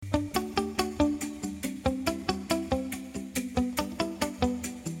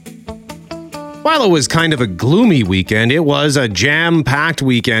While it was kind of a gloomy weekend, it was a jam-packed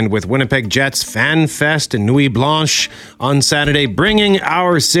weekend with Winnipeg Jets Fan Fest and Nuit Blanche on Saturday, bringing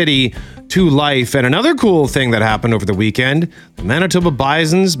our city to life. And another cool thing that happened over the weekend, the Manitoba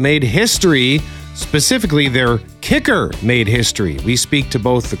Bisons made history. Specifically, their kicker made history. We speak to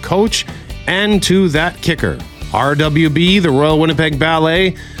both the coach and to that kicker. RWB, the Royal Winnipeg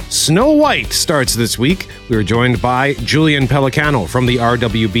Ballet, Snow White starts this week. We were joined by Julian Pellicano from the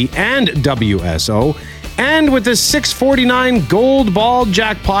RWB and WSO. And with the $649 gold ball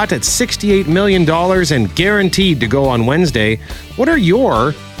jackpot at $68 million and guaranteed to go on Wednesday, what are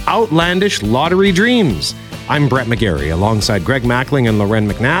your outlandish lottery dreams? I'm Brett McGarry alongside Greg Mackling and Loren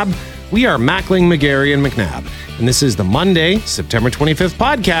McNabb. We are Mackling, McGarry, and McNabb. And this is the Monday, September 25th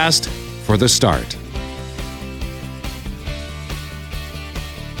podcast for The Start.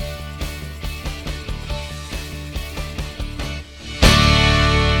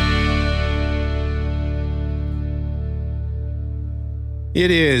 It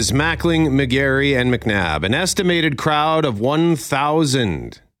is Mackling, McGarry, and McNabb. An estimated crowd of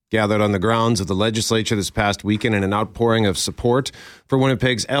 1,000 gathered on the grounds of the legislature this past weekend in an outpouring of support for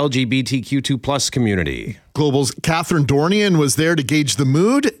Winnipeg's LGBTQ2+ community. Global's Catherine Dornian was there to gauge the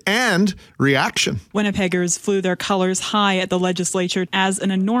mood and reaction. Winnipeggers flew their colors high at the legislature as an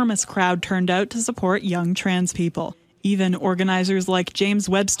enormous crowd turned out to support young trans people. Even organizers like James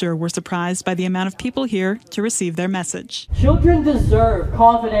Webster were surprised by the amount of people here to receive their message. Children deserve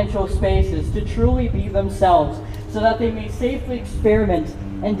confidential spaces to truly be themselves so that they may safely experiment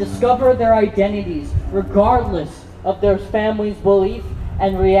and discover their identities regardless of their family's belief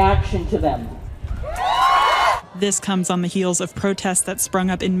and reaction to them. This comes on the heels of protests that sprung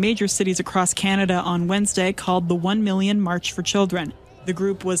up in major cities across Canada on Wednesday called the 1 Million March for Children. The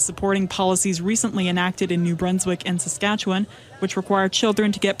group was supporting policies recently enacted in New Brunswick and Saskatchewan, which require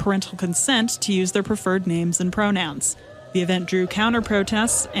children to get parental consent to use their preferred names and pronouns. The event drew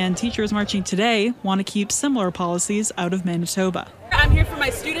counter-protests, and teachers marching today want to keep similar policies out of Manitoba. I'm here for my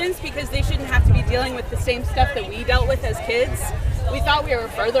students because they shouldn't have to be dealing with the same stuff that we dealt with as kids. We thought we were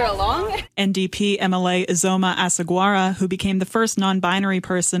further along. NDP MLA Izoma Asagwara, who became the first non-binary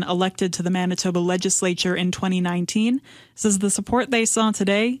person elected to the Manitoba legislature in 2019, says the support they saw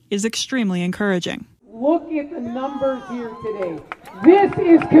today is extremely encouraging. Look at the numbers here today. This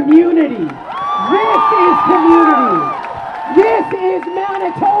is community. This is community. This is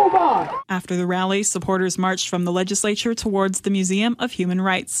Manitoba. After the rally, supporters marched from the legislature towards the Museum of Human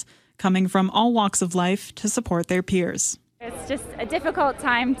Rights, coming from all walks of life to support their peers. It's just a difficult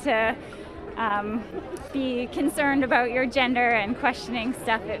time to be concerned about your gender and questioning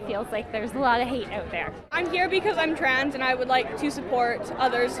stuff. It feels like there's a lot of hate out there. I'm here because I'm trans and I would like to support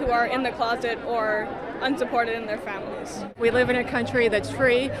others who are in the closet or unsupported in their families. We live in a country that's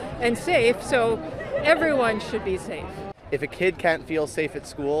free and safe, so everyone should be safe. If a kid can't feel safe at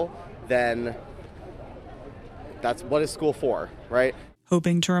school, then that's what is school for, right?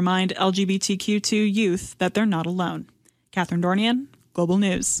 Hoping to remind LGBTQ2 youth that they're not alone. Catherine Dornian, Global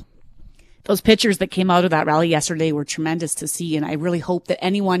News. Those pictures that came out of that rally yesterday were tremendous to see. And I really hope that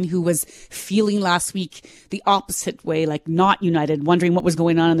anyone who was feeling last week the opposite way, like not united, wondering what was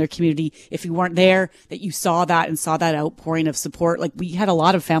going on in their community, if you weren't there, that you saw that and saw that outpouring of support. Like we had a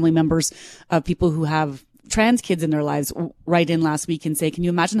lot of family members of people who have trans kids in their lives write in last week and say, can you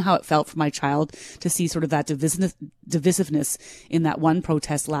imagine how it felt for my child to see sort of that divisiveness in that one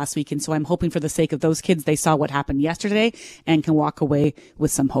protest last week? And so I'm hoping for the sake of those kids, they saw what happened yesterday and can walk away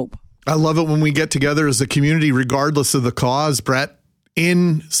with some hope. I love it when we get together as a community, regardless of the cause, Brett,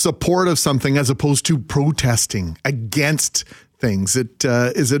 in support of something as opposed to protesting against things. It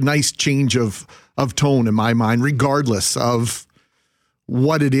is a nice change of tone in my mind, regardless of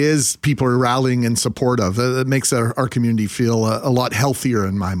what it is people are rallying in support of. It makes our community feel a lot healthier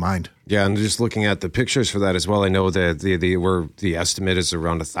in my mind. Yeah, and just looking at the pictures for that as well, I know that the estimate is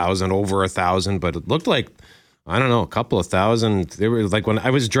around 1,000, over 1,000, but it looked like, I don't know, a couple of thousand. They were like when I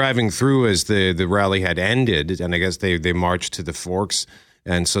was driving through as the rally had ended, and I guess they marched to the Forks,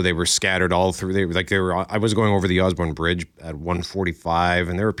 and so they were scattered all through. I was going over the Osborne Bridge at 1:45,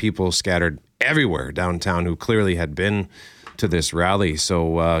 and there were people scattered everywhere downtown who clearly had been to this rally.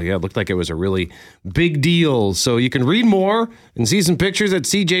 So, it looked like it was a really big deal. So you can read more and see some pictures at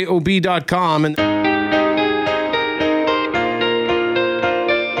cjob.com. And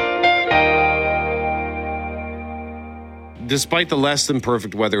despite the less than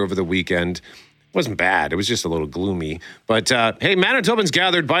perfect weather over the weekend, it wasn't bad. It was just a little gloomy. But, hey, Manitobans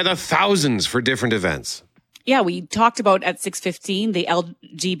gathered by the thousands for different events. Yeah, we talked about at 6:15 the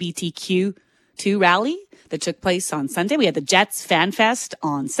LGBTQ2 2 rally that took place on Sunday. We had the Jets Fan Fest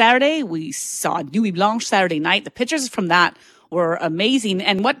on Saturday. We saw Nuit Blanche Saturday night. The pictures from that were amazing.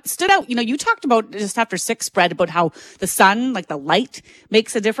 And what stood out, you talked about just after 6 spread about how the sun, like the light,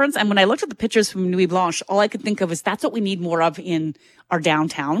 makes a difference. And when I looked at the pictures from Nuit Blanche, all I could think of is that's what we need more of in our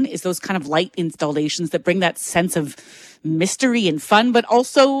downtown, is those kind of light installations that bring that sense of mystery and fun, but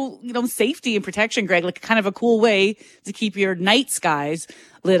also, safety and protection, Greg, like kind of a cool way to keep your night skies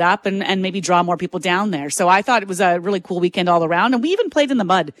lit up and maybe draw more people down there. So I thought it was a really cool weekend all around. And we even played in the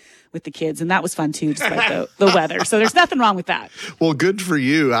mud with the kids, and that was fun too, despite the weather. So there's nothing wrong with that. Well, good for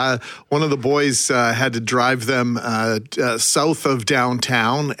you. One of the boys had to drive them south of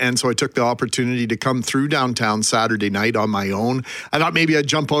downtown, and so I took the opportunity to come through downtown Saturday night on my own. I thought maybe I'd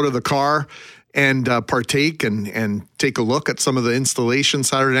jump out of the car and partake and take a look at some of the installations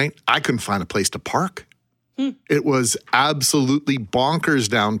Saturday night. I couldn't find a place to park. It was absolutely bonkers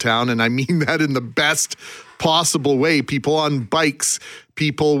downtown, and I mean that in the best possible way. People on bikes,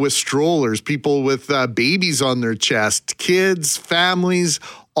 people with strollers, people with babies on their chest, kids, families,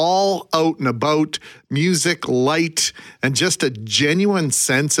 all out and about, music, light, and just a genuine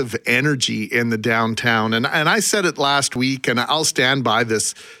sense of energy in the downtown. And I said it last week, and I'll stand by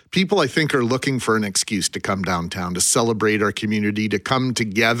this. People, I think, are looking for an excuse to come downtown, to celebrate our community, to come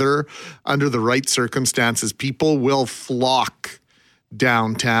together under the right circumstances. People will flock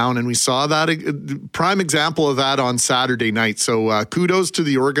downtown, and we saw that prime example of that on Saturday night. So kudos to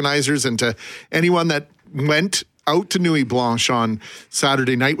the organizers and to anyone that went out to Nuit Blanche on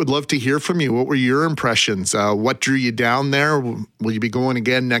Saturday night. Would love to hear from you. What were your impressions? What drew you down there? Will you be going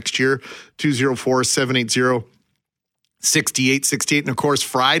again next year? 204-780-6868. And of course,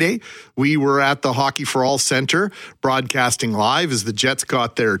 Friday, we were at the Hockey for All Center broadcasting live as the Jets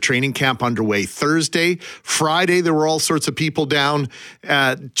got their training camp underway Thursday. Friday, there were all sorts of people down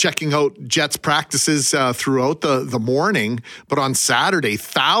checking out Jets practices throughout the morning. But on Saturday,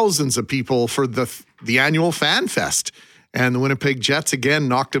 thousands of people for the annual Fan Fest. And the Winnipeg Jets, again,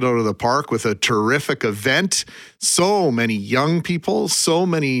 knocked it out of the park with a terrific event. So many young people, so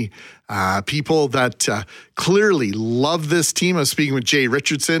many people that clearly love this team. I was speaking with Jay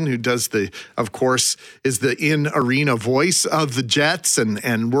Richardson, who is the in-arena voice of the Jets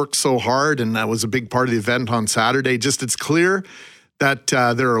and worked so hard. And that was a big part of the event on Saturday. Just it's clear that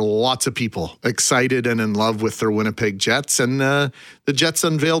there are lots of people excited and in love with their Winnipeg Jets. And the Jets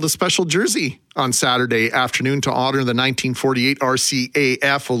unveiled a special jersey on Saturday afternoon to honor the 1948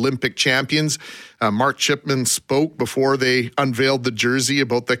 RCAF Olympic champions. Mark Chipman spoke before they unveiled the jersey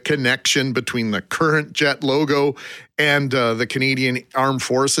about the connection between the current Jet logo and the Canadian Armed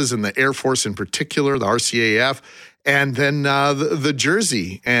Forces and the Air Force in particular, the RCAF, and then the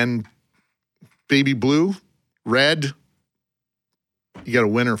jersey. And baby blue, red, you got a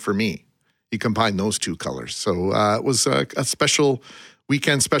winner for me. You combine those two colors. So it was a special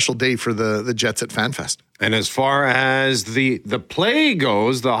weekend, special day for the Jets at FanFest. And as far as the play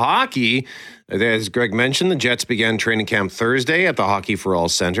goes, the hockey, as Greg mentioned, the Jets began training camp Thursday at the Hockey for All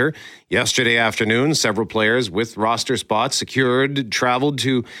Center. Yesterday afternoon, several players with roster spots secured traveled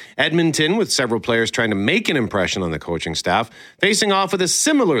to Edmonton, with several players trying to make an impression on the coaching staff, facing off with a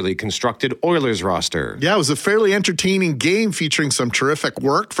similarly constructed Oilers roster. Yeah, it was a fairly entertaining game featuring some terrific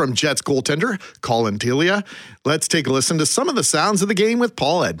work from Jets goaltender Colin Delia. Let's take a listen to some of the sounds of the game with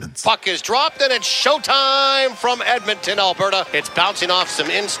Paul Edmonds. Puck is dropped, and it's showtime from Edmonton, Alberta. It's bouncing off some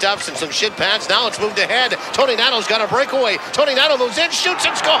in-steps and some shit pants. Now it's moved ahead. Tony Nato's got a breakaway. Tony Nato moves in, shoots,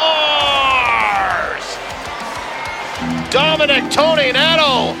 and scores! Dominic Tony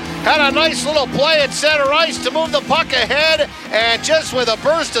Nato had a nice little play at center ice to move the puck ahead, and just with a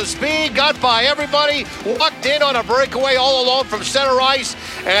burst of speed, got by everybody, walked in on a breakaway all alone from center ice,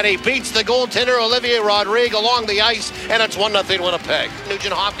 and he beats the goaltender Olivier Rodrigue along the ice, and it's 1-0 Winnipeg.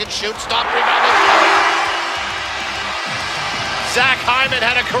 Nugent Hopkins shoots, stop, rebound. Zach Hyman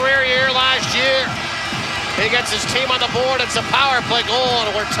had a career year last year. He gets his team on the board. It's a power play goal,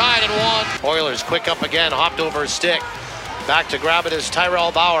 and we're tied at 1. Oilers quick up again, hopped over his stick. Back to grab it is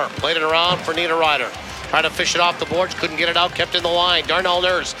Tyrell Bauer. Played it around for Nita Ryder. Trying to fish it off the boards, couldn't get it out, kept in the line. Darnell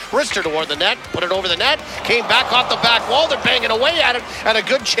Nurse wristed her toward the net, put it over the net, came back off the back wall. They're banging away at it, and a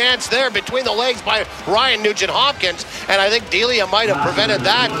good chance there between the legs by Ryan Nugent-Hopkins. And I think Delia might have prevented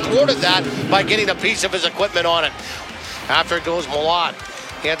that, thwarted that, by getting a piece of his equipment on it. After it goes Malott.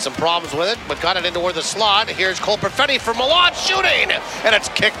 He had some problems with it, but got it into the slot. Here's Cole Perfetti for Malott shooting, and it's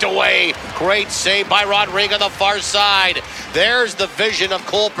kicked away. Great save by Rodrigue on the far side. There's the vision of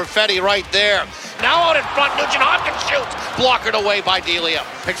Cole Perfetti right there. Now out in front, Nugent-Hopkins shoots. Blockered away by Delia.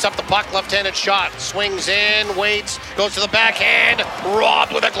 Picks up the puck, left-handed shot. Swings in, waits, goes to the backhand.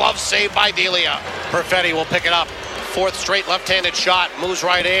 Robbed with a glove save by Delia. Perfetti will pick it up. Fourth straight left-handed shot. Moves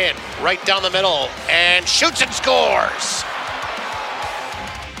right in, right down the middle, and shoots and scores.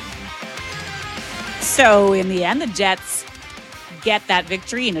 So in the end, the Jets get that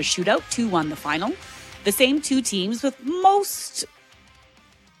victory in a shootout, 2-1 the final. The same two teams with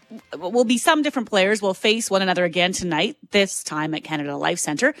will be some different players will face one another again tonight, this time at Canada Life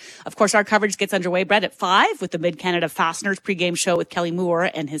Centre. Of course, our coverage gets underway, Brett, at 5 with the Mid-Canada Fasteners pregame show with Kelly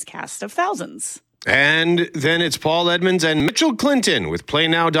Moore and his cast of thousands. And then it's Paul Edmonds and Mitchell Clinton with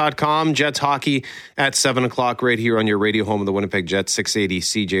PlayNow.com. Jets hockey at 7 o'clock right here on your radio home of the Winnipeg Jets, 680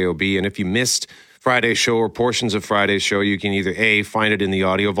 CJOB. And if you missed Friday's show or portions of Friday's show, you can either A, find it in the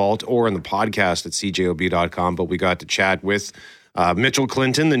audio vault or in the podcast at cjob.com. But we got to chat with Mitchell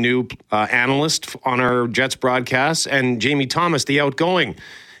Clinton, the new analyst on our Jets broadcast, and Jamie Thomas, the outgoing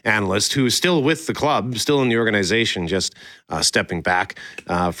analyst who is still with the club, still in the organization, just stepping back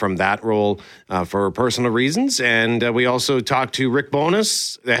from that role for personal reasons. And we also talked to Rick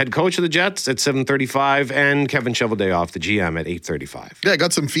Bowness, the head coach of the Jets, at 7:35, and Kevin Cheveldayoff, the GM, at 8:35. Yeah, I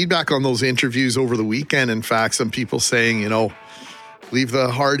got some feedback on those interviews over the weekend. In fact, some people saying, leave the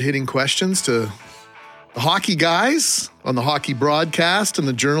hard-hitting questions to the hockey guys on the hockey broadcast and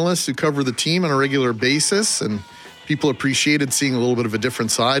the journalists who cover the team on a regular basis. And people appreciated seeing a little bit of a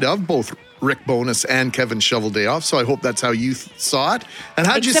different side of both Rick Bowness and Kevin Cheveldayoff. So I hope that's how you saw it. And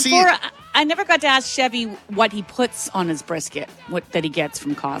how'd you see it? I never got to ask Chevy what he puts on his brisket, that he gets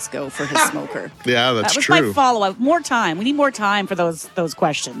from Costco for his smoker. Yeah, that's true. That was my follow-up. More time. We need more time for those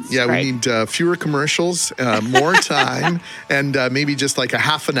questions. Yeah, right? We need fewer commercials, more time, and maybe just like a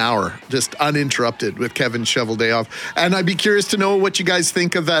half an hour, just uninterrupted with Kevin Cheveldayoff. And I'd be curious to know what you guys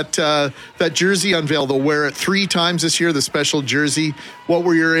think of that jersey unveil. They'll wear it 3 times this year, the special jersey. What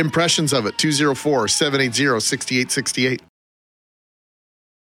were your impressions of it? 204-780-6868.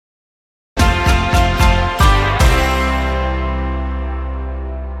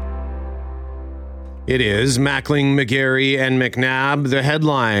 It is Mackling, McGarry, and McNabb. The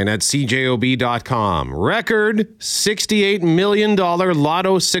headline at CJOB.com. Record $68 million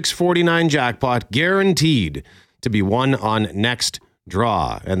Lotto 649 jackpot guaranteed to be won on next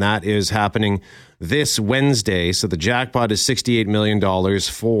draw. And that is happening this Wednesday. So the jackpot is $68 million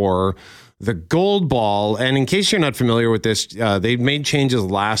for the gold ball. And in case you're not familiar with this, they made changes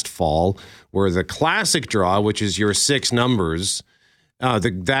last fall where the classic draw, which is your 6 numbers,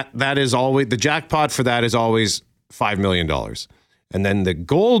 that is always the jackpot for that is always $5 million. And then the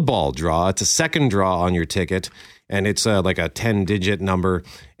gold ball draw, it's a second draw on your ticket, and it's like a 10-digit number.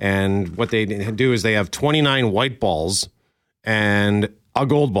 And what they do is they have 29 white balls and a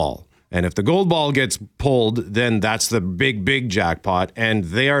gold ball. And if the gold ball gets pulled, then that's the big jackpot. And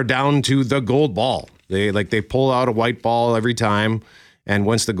they are down to the gold ball. They pull out a white ball every time. And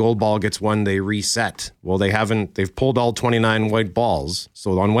once the gold ball gets won, they reset. Well, they've pulled all 29 white balls.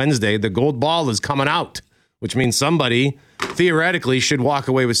 So on Wednesday, the gold ball is coming out, which means somebody theoretically should walk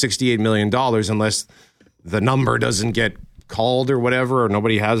away with $68 million unless the number doesn't get called or whatever, or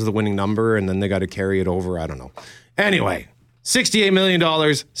nobody has the winning number and then they got to carry it over. I don't know. Anyway, $68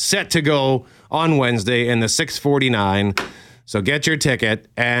 million set to go on Wednesday in the 649. So get your ticket.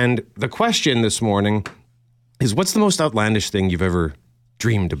 And the question this morning is, what's the most outlandish thing you've ever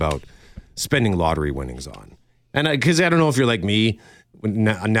dreamed about spending lottery winnings on? And because I don't know if you're like me,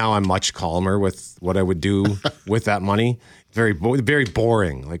 now I'm much calmer with what I would do with that money. Very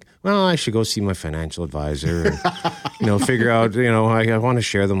boring. Like, well, I should go see my financial advisor and, figure out, I want to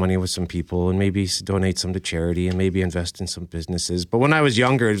share the money with some people and maybe donate some to charity and maybe invest in some businesses. But when I was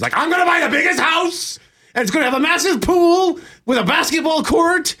younger, it was like, I'm going to buy the biggest house and it's going to have a massive pool with a basketball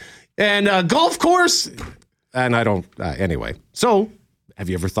court and a golf course. And I don't, anyway. So, have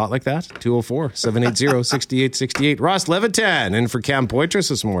you ever thought like that? 204-780-6868. Ross Levitan in for Cam Poitras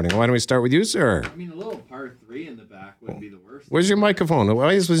this morning. Why don't we start with you, sir? I mean, a little par 3 in the back wouldn't be the worst. Where's your microphone?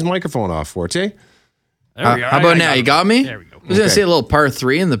 Why is his microphone off, Forte? How about now? You got me? There we go. I was going to say a little par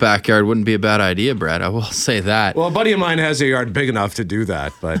 3 in the backyard wouldn't be a bad idea, Brad. I will say that. Well, a buddy of mine has a yard big enough to do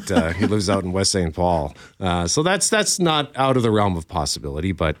that, but he lives out in West St. Paul. So that's not out of the realm of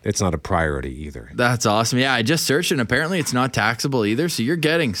possibility, but it's not a priority either. That's awesome. Yeah, I just searched and apparently it's not taxable either. So you're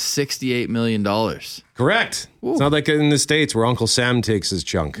getting $68 million. Correct. Ooh. It's not like in the States where Uncle Sam takes his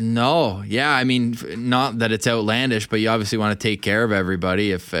chunk. No. Yeah, I mean, not that it's outlandish, but you obviously want to take care of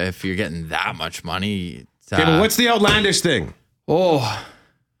everybody if you're getting that much money. Okay, but what's the outlandish thing? Oh,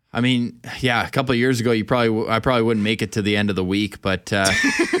 I mean, yeah, a couple of years ago, I probably wouldn't make it to the end of the week, but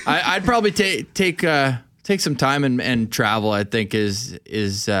I'd probably take some time and travel. I think is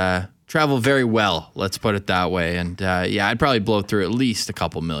travel very well. Let's put it that way. And I'd probably blow through at least a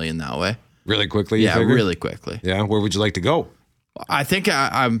couple million that way. Really quickly? Yeah, really quickly. Yeah. Where would you like to go? I think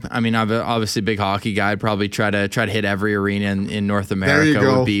I'm obviously a big hockey guy. I'd probably try to hit every arena in North America. There you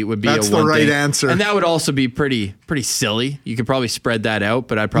go. Would be That's a the one right thing. answer. And that would also be pretty silly. You could probably spread that out,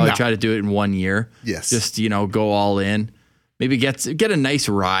 but I'd probably try to do it in 1 year. Yes. Just, go all in. Maybe get a nice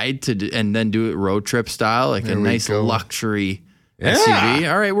ride and then do it road trip style, like a nice luxury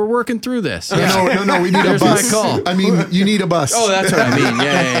SUV. All right, we're working through this. Yeah. No, we need a bus. My call. I mean, you need a bus. Oh, that's what I mean.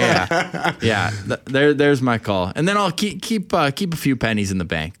 Yeah. There's my call. And then I'll keep a few pennies in the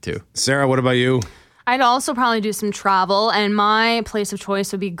bank too. Sarah, what about you? I'd also probably do some travel, and my place of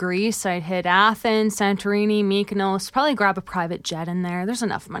choice would be Greece. I'd hit Athens, Santorini, Mykonos, probably grab a private jet in there. There's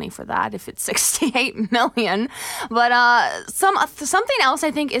enough money for that if it's 68 million. But something else I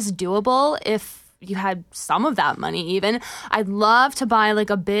think is doable if you had some of that money even. I'd love to buy like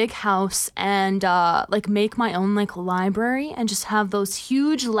a big house and like make my own like library and just have those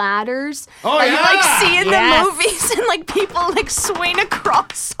huge ladders that you like see in the movies and like people like swing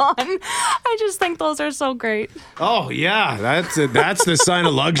across on. I just think those are so great. Oh yeah, that's the sign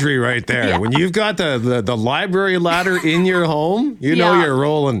of luxury right there. Yeah. When you've got the library ladder in your home, you know you're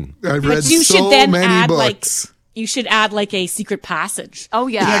rolling. I've read so many books. You should add like a secret passage. Oh,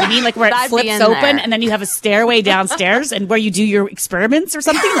 yeah. You know what I mean? Like where it flips open and then you have a stairway downstairs and where you do your experiments or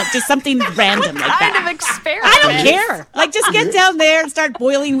something. Like just something random like that. Kind of experiment. I don't care. Like just get down there and start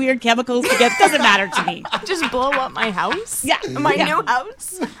boiling weird chemicals together. It doesn't matter to me. Just blow up my house? Yeah. My new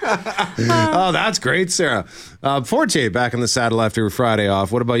house? Oh, that's great, Sarah. Forte back in the saddle after Friday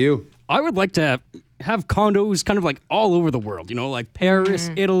off. What about you? I would like to have condos kind of like all over the world, like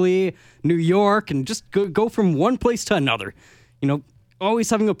Paris, Italy, New York, and just go from one place to another. Always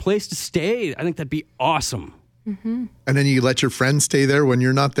having a place to stay. I think that'd be awesome. Mm-hmm. And then you let your friends stay there when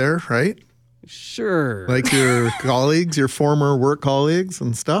you're not there, right? Sure. Like your colleagues, your former work colleagues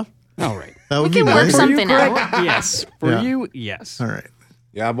and stuff? All right. That would we can be work nice. something out. Yes. For you, yes. All right.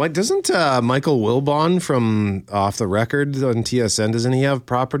 Yeah, but doesn't Michael Wilbon from Off the Record on TSN, doesn't he have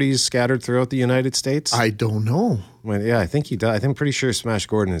properties scattered throughout the United States? I don't know. Well, yeah, I think he does. I'm pretty sure Smash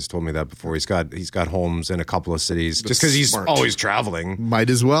Gordon has told me that before. He's got homes in a couple of cities just because he's always traveling. Might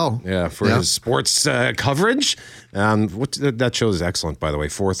as well. Yeah, for his sports coverage. That show is excellent, by the way.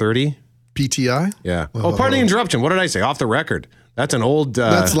 4:30 PTI? Yeah. Oh, pardon the interruption. What did I say? Off the Record. That's an old...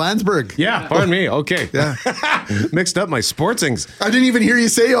 That's Landsberg. Yeah, pardon me. Okay. Yeah. Mixed up my sportsings. I didn't even hear you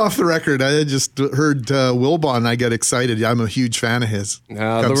say Off the Record. I just heard Wilbon. I get excited. I'm a huge fan of his.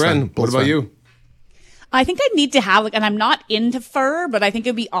 Loren, what about you? I think I'd need to have, and I'm not into fur, but I think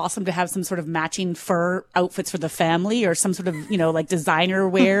it'd be awesome to have some sort of matching fur outfits for the family or some sort of, like designer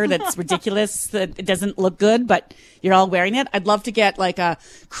wear that's ridiculous, that it doesn't look good, but you're all wearing it. I'd love to get like a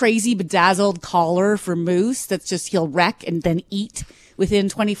crazy bedazzled collar for Moose that's just he'll wreck and then eat within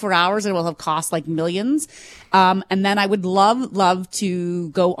 24 hours and it will have cost like millions. And then I would love to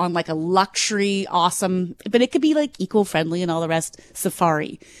go on like a luxury, awesome, but it could be like eco-friendly and all the rest,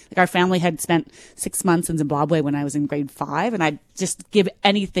 safari. Like our family had spent 6 months in Zimbabwe when I was in grade 5 and I'd just give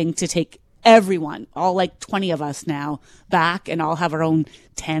anything to take everyone, all like 20 of us now, back and all have our own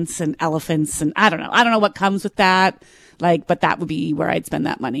tents and elephants and I don't know what comes with that. But that would be where I'd spend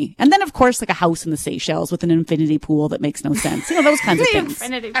that money. And then, of course, like a house in the Seychelles with an infinity pool that makes no sense. Those kinds of things.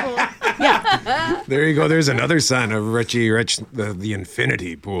 Infinity pool. Yeah. There you go. There's another sign of Richie Rich, the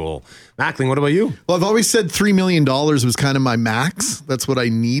infinity pool. Mackling, what about you? Well, I've always said $3 million was kind of my max. That's what I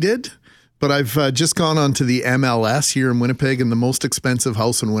needed. But I've just gone on to the MLS here in Winnipeg, and the most expensive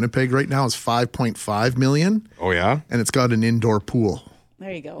house in Winnipeg right now is $5.5 million. Oh, yeah? And it's got an indoor pool.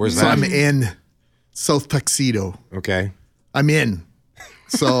 There you go. Where's so that? I'm in South Tuxedo. Okay. I'm in.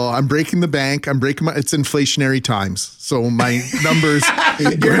 So I'm breaking the bank. It's inflationary times. So my numbers.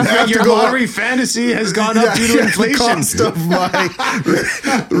 Your lottery fantasy has gone up due to inflation. The cost of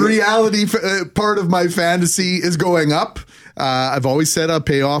my reality part of my fantasy is going up. I've always said I'll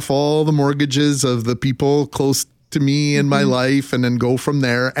pay off all the mortgages of the people close to me in my life and then go from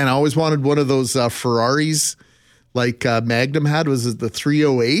there. And I always wanted one of those Ferraris like Magnum had. Was it the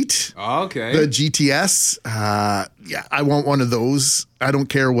 308? Oh, okay. The GTS. I want one of those. I don't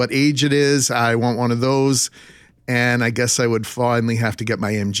care what age it is. I want one of those. And I guess I would finally have to get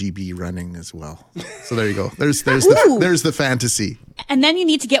my MGB running as well. So there you go. There's the fantasy. And then you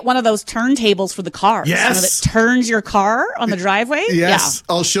need to get one of those turntables for the cars. Yes. That turns your car on the driveway. Yes.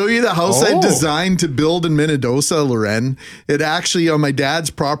 Yeah. I'll show you the house I designed to build in Minnedosa, Loren. It actually, on my dad's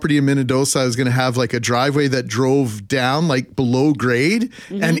property in Minnedosa, I was going to have like a driveway that drove down like below grade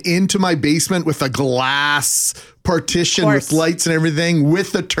and into my basement with a glass partition with lights and everything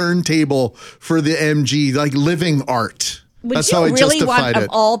with a turntable for the MG, like living art. That's how I really want, of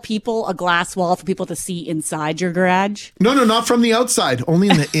all people, a glass wall for people to see inside your garage? No, not from the outside.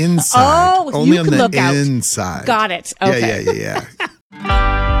 Only on the inside. Only you on can the look inside. Out. Got it. Okay. Yeah.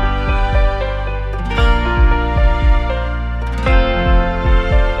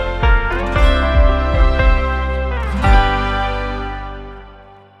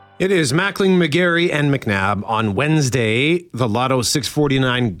 It is Mackling, McGarry, and McNabb on Wednesday. The Lotto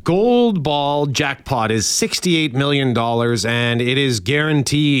 649 Gold Ball jackpot is $68 million, and it is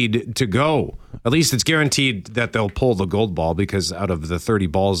guaranteed to go. At least it's guaranteed that they'll pull the gold ball, because out of the 30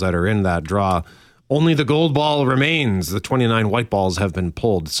 balls that are in that draw, only the gold ball remains. The 29 white balls have been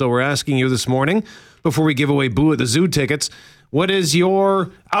pulled. So we're asking you this morning, before we give away Boo at the Zoo tickets, what is your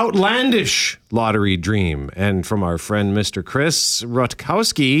outlandish lottery dream? And from our friend, Mr. Chris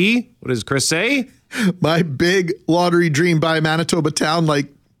Rutkowski, what does Chris say? My big lottery dream, buy a Manitoba town like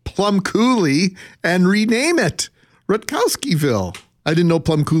Plum Coulee and rename it Rutkowskiville. I didn't know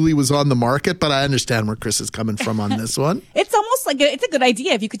Plum Coulee was on the market, but I understand where Chris is coming from on this one. It's almost like it's a good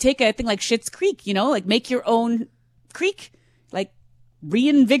idea if you could take a thing like Schitt's Creek, like make your own creek, like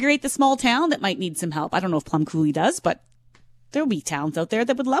reinvigorate the small town that might need some help. I don't know if Plum Coulee does, but there'll be towns out there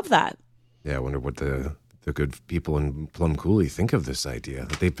that would love that. Yeah, I wonder what the good people in Plum Coulee think of this idea,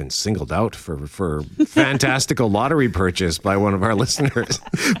 that they've been singled out for fantastical lottery purchase by one of our listeners.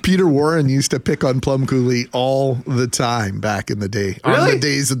 Peter Warren used to pick on Plum Coulee all the time back in the day. Really? On the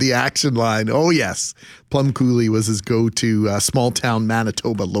days of the action line. Oh, yes. Plum Coulee was his go-to small town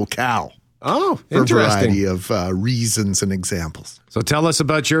Manitoba locale. Oh, for interesting. a variety of reasons and examples. So tell us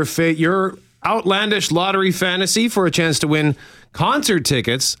about your outlandish lottery fantasy for a chance to win concert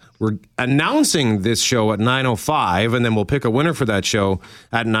tickets. We're announcing this show at 9:05, and then we'll pick a winner for that show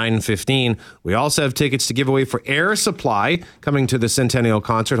at 9:15. We also have tickets to give away for Air Supply coming to the Centennial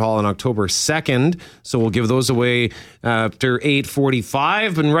Concert Hall on October 2nd. So we'll give those away after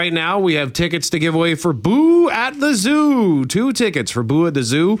 8:45. And right now we have tickets to give away for Boo at the Zoo. 2 tickets for Boo at the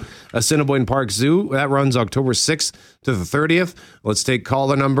Zoo, Assiniboine Park Zoo. That runs October 6th to the 30th. Let's take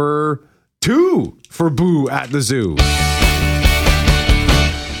caller number 2 for Boo at the Zoo.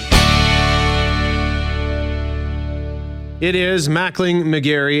 It is Mackling,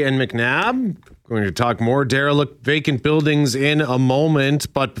 McGarry, and McNabb. We're going to talk more derelict vacant buildings in a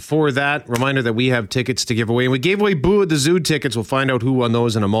moment. But before that, reminder that we have tickets to give away. And we gave away Boo at the Zoo tickets. We'll find out who won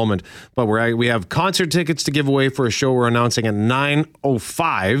those in a moment. But we have concert tickets to give away for a show we're announcing at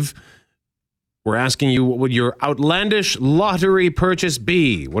 9:05. We're asking you, what would your outlandish lottery purchase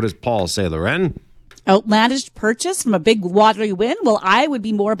be? What does Paul say, Loren? Outlandish purchase from a big lottery win? Well, I would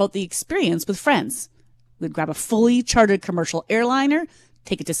be more about the experience with friends. We'd grab a fully chartered commercial airliner,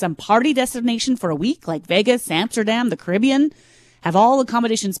 take it to some party destination for a week, like Vegas, Amsterdam, the Caribbean, have all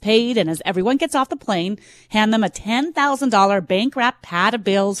accommodations paid, and as everyone gets off the plane, hand them a $10,000 bank-wrapped pad of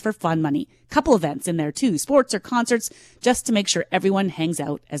bills for fun money. Couple events in there, too, sports or concerts, just to make sure everyone hangs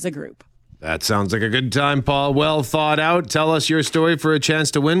out as a group. That sounds like a good time, Paul. Well thought out. Tell us your story for a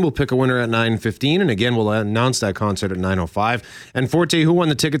chance to win. We'll pick a winner at 9:15. And again, we'll announce that concert at 9:05. And Forte, who won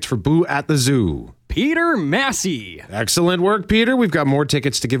the tickets for Boo at the Zoo? Peter Massey. Excellent work, Peter. We've got more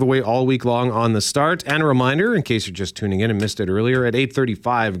tickets to give away all week long on the start. And a reminder, in case you're just tuning in and missed it earlier, at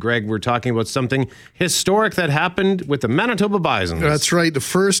 8:35, Greg, we're talking about something historic that happened with the Manitoba Bisons. That's right. The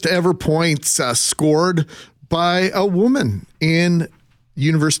first ever points scored by a woman in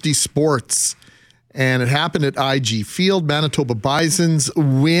university sports, and it happened at IG Field. Manitoba Bisons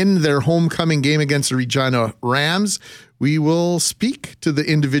win their homecoming game against the Regina Rams. We will speak to the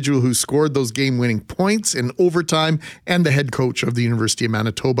individual who scored those game-winning points in overtime and the head coach of the University of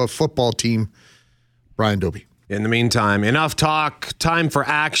Manitoba football team, Brian Doby. In the meantime, enough talk, time for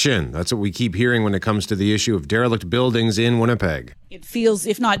action. That's what we keep hearing when it comes to the issue of derelict buildings in Winnipeg. It feels,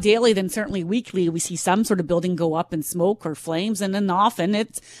 if not daily, then certainly weekly, we see some sort of building go up in smoke or flames, and then often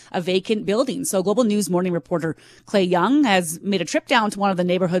it's a vacant building. So Global News morning reporter Clay Young has made a trip down to one of the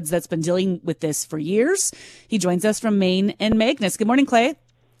neighborhoods that's been dealing with this for years. He joins us from Maine and Magnus. Good morning, Clay.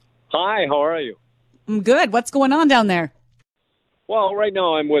 Hi, how are you? I'm good. What's going on down there? Well, right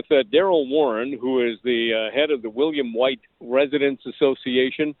now I'm with Daryl Warren, who is the head of the William White Residents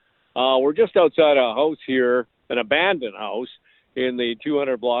Association. We're just outside a house here, an abandoned house in the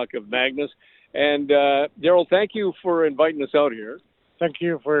 200 block of Magnus. And Daryl, thank you for inviting us out here. Thank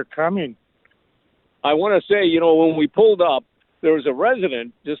you for coming. I want to say, when we pulled up, there was a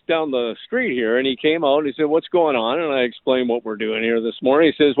resident just down the street here, and he came out and he said, "What's going on?" And I explained what we're doing here this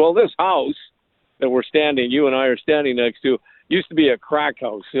morning. He says, "Well, this house that you and I are standing next to, used to be a crack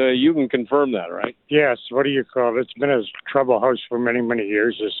house. You can confirm that, right?" Yes. What do you call it? It's been a trouble house for many, many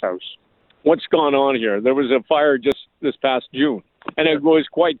years, this house. What's gone on here? There was a fire just this past June, and it was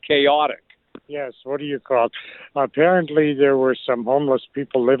quite chaotic. Yes, what do you call it? Apparently there were some homeless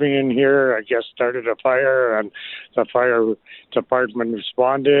people living in here, I guess started a fire, and the fire department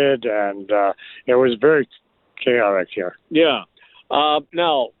responded, and it was very chaotic here. Yeah.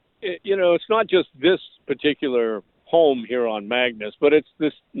 Now, it's not just this particular home here on Magnus, but it's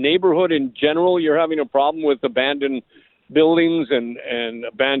this neighborhood in general. You're having a problem with abandoned buildings and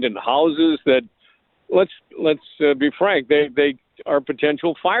abandoned houses that, let's be frank, they are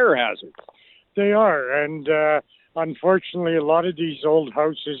potential fire hazards. They are, and unfortunately, a lot of these old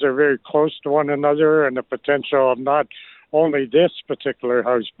houses are very close to one another, and the potential of not only this particular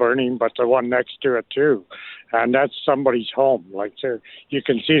house burning, but the one next to it too, and that's somebody's home. Like you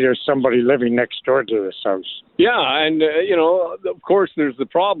can see, there's somebody living next door to this house. Yeah, and of course, there's the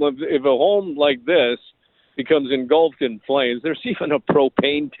problem if a home like this becomes engulfed in flames. There's even a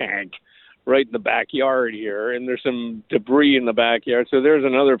propane tank right in the backyard here, and there's some debris in the backyard, so there's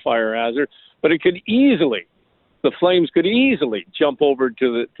another fire hazard. But the flames could easily jump over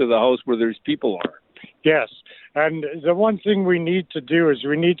to the house where there's people are. Yes, and the one thing we need to do is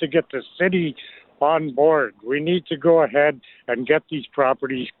we need to get the city on board. We need to go ahead and get these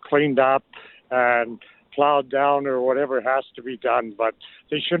properties cleaned up and plowed down or whatever has to be done, but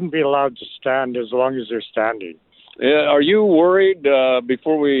they shouldn't be allowed to stand as long as they're standing. Are you worried,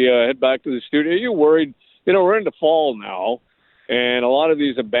 before we head back to the studio, are you worried, we're in the fall now, and a lot of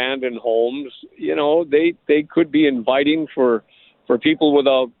these abandoned homes, they could be inviting for people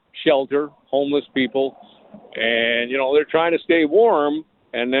without shelter, homeless people, and, they're trying to stay warm,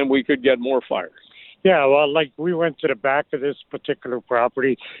 and then we could get more fires. Yeah, well, like we went to the back of this particular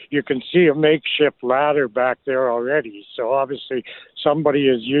property. You can see a makeshift ladder back there already. So obviously somebody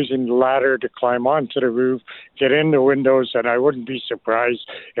is using the ladder to climb onto the roof, get in the windows, and I wouldn't be surprised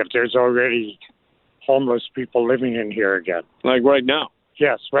if there's already homeless people living in here again. Like right now?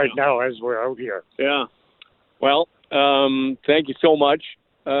 Yes, right now as we're out here. Yeah. Well, thank you so much.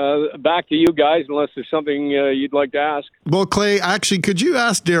 Back to you guys, unless there's something you'd like to ask. Well, Clay, actually, could you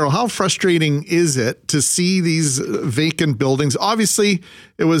ask Daryl, how frustrating is it to see these vacant buildings? Obviously,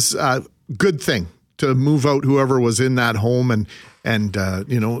 it was a good thing to move out whoever was in that home, and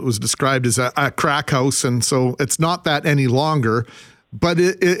it was described as a crack house, and so it's not that any longer. But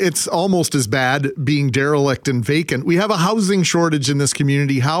it's almost as bad being derelict and vacant. We have a housing shortage in this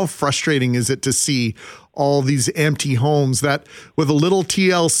community. How frustrating is it to see all these empty homes that, with a little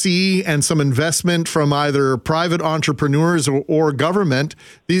TLC and some investment from either private entrepreneurs or government,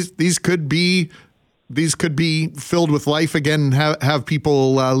 these could be filled with life again and have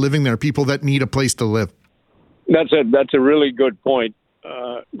people living there, people that need a place to live. That's a really good point.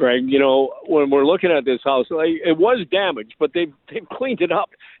 Greg, when we're looking at this house, it was damaged, but they've cleaned it up.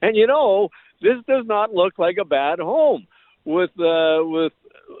 And, this does not look like a bad home. With a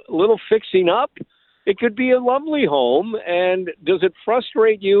little fixing up, it could be a lovely home. And does it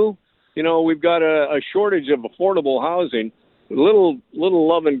frustrate you? We've got a shortage of affordable housing. Little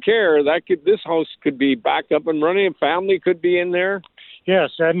love and care, this house could be back up and running. A family could be in there.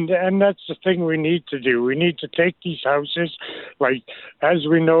 Yes, and that's the thing we need to do. We need to take these houses, like, as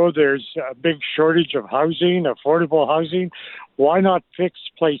we know, there's a big shortage of housing, affordable housing. Why not fix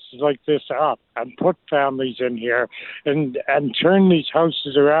places like this up and put families in here and turn these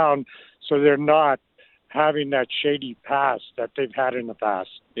houses around so they're not having that shady past that they've had in the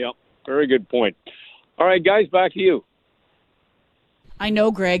past? Yep, very good point. All right, guys, back to you. I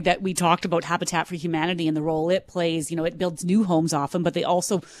know, Greg, that we talked about Habitat for Humanity and the role it plays. It builds new homes often, but they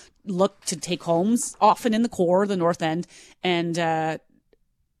also look to take homes often in the core, the North End, and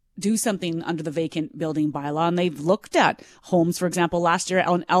do something under the vacant building bylaw. And they've looked at homes, for example, last year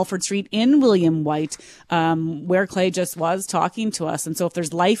on Alfred Street in William White, where Clay just was talking to us. And so if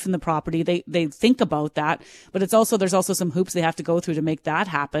there's life in the property, they think about that. But there's also some hoops they have to go through to make that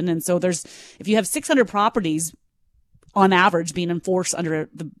happen. And so if you have 600 properties on average being enforced under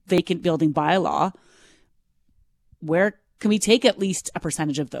the vacant building bylaw, where can we take at least a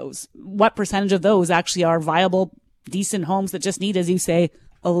percentage of those? What percentage of those actually are viable, decent homes that just need, as you say,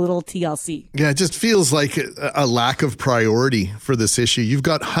 a little TLC? Yeah, it just feels like a lack of priority for this issue. You've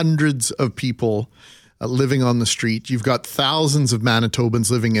got hundreds of people living on the street. You've got thousands of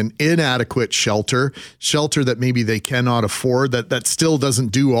Manitobans living in inadequate shelter that maybe they cannot afford, that still doesn't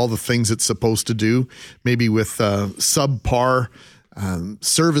do all the things it's supposed to do, maybe with subpar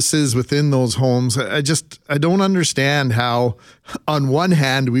services within those homes. I don't understand how, on one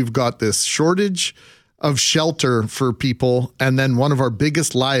hand, we've got this shortage of shelter for people, and then one of our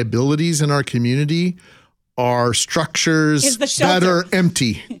biggest liabilities in our community are structures that are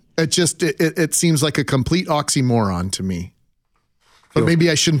empty. It seems like a complete oxymoron to me. But maybe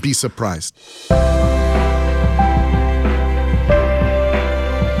I shouldn't be surprised.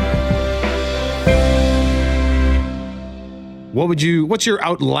 What's your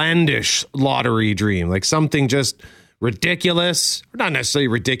outlandish lottery dream? Like something just ridiculous, or not necessarily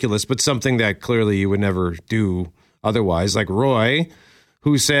ridiculous, but something that clearly you would never do otherwise. Like Roy,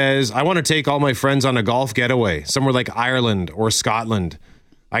 who says, I want to take all my friends on a golf getaway, somewhere like Ireland or Scotland.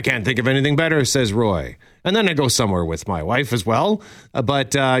 I can't think of anything better, says Roy. And then I go somewhere with my wife as well. I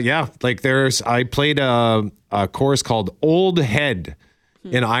played a course called Old Head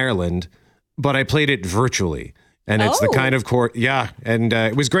in Ireland, but I played it virtually. And it's the kind of course, and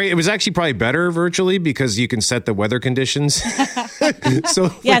it was great. It was actually probably better virtually because you can set the weather conditions. So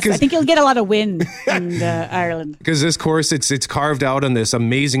yes, I think you'll get a lot of wind in Ireland. Because this course, it's carved out on this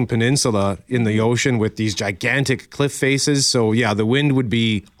amazing peninsula in the ocean with these gigantic cliff faces. So yeah, the wind would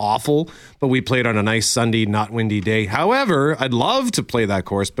be awful, but we played on a nice sunny, not windy day. However, I'd love to play that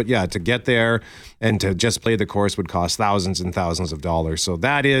course, but yeah, to get there and to just play the course would cost thousands and thousands of dollars. So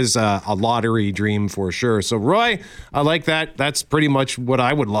that is a lottery dream for sure. So Roy, I like that. That's pretty much what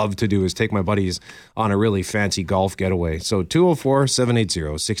I would love to do, is take my buddies on a really fancy golf getaway. So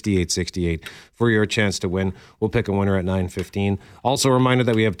 204-780-6868 for your chance to win. We'll pick a winner at 9:15. Also a reminder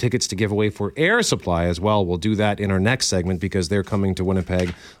that we have tickets to give away for Air Supply as well. We'll do that in our next segment because they're coming to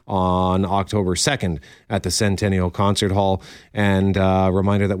Winnipeg on October 2nd at the Centennial Concert Hall. And a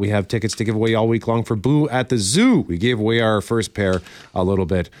reminder that we have tickets to give away all week long for Boo at the Zoo. We gave away our first pair a little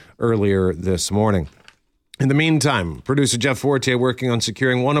bit earlier this morning. In the meantime, producer Jeff Forte working on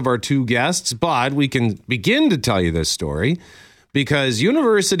securing one of our two guests, but we can begin to tell you this story because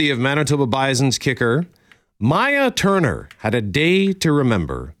University of Manitoba Bisons kicker Maya Turner had a day to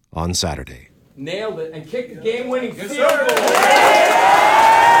remember on Saturday. Nailed it and kicked the game-winning field goal.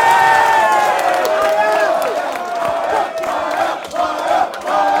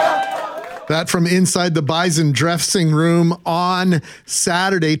 That from inside the Bison dressing room on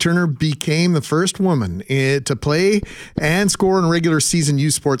Saturday. Turner became the first woman to play and score in a regular season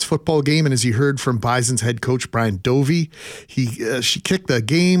U Sports football game. And as you heard from Bison's head coach Brian Dovey, she kicked the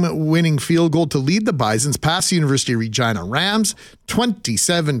game-winning field goal to lead the Bisons past the University of Regina Rams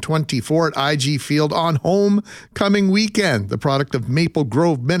 27-24 at IG Field on homecoming weekend. The product of Maple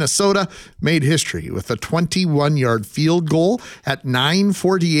Grove, Minnesota, made history with a 21-yard field goal at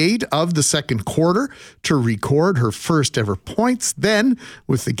 9:48 of the second quarter to record her first ever points. Then,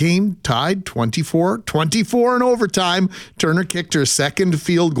 with the game tied 24-24 in overtime, Turner kicked her second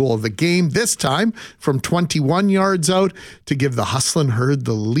field goal of the game, this time from 21 yards out, to give the Hustlin' Herd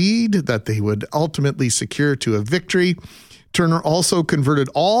the lead that they would ultimately secure to a victory. Turner also converted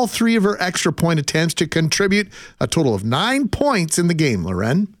all three of her extra point attempts to contribute a total of 9 points in the game,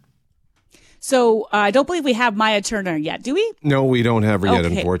 Loren. So I don't believe we have Maya Turner yet, do we? No, we don't have her yet,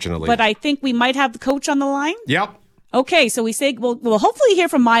 unfortunately. But I think we might have the coach on the line. Yep. Okay, so we say we'll hopefully hear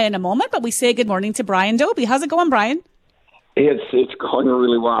from Maya in a moment, but we say good morning to Brian Dovey. How's it going, Brian? It's going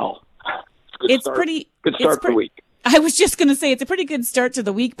really well. Good start to the week. I was just going to say it's a pretty good start to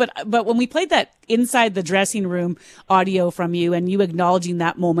the week, but when we played that inside the dressing room audio from you and you acknowledging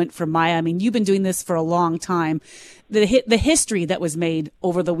that moment from Maya, I mean, you've been doing this for a long time. The history that was made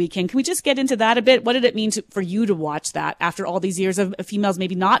over the weekend. Can we just get into that a bit? What did it mean for you to watch that after all these years of females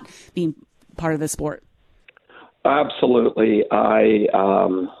maybe not being part of the sport? Absolutely.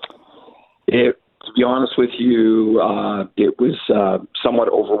 To be honest with you, it was somewhat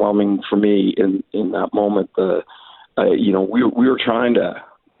overwhelming for me in that moment. We were trying to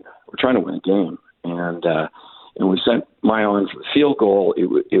win a game, and we sent Maya on for the field goal.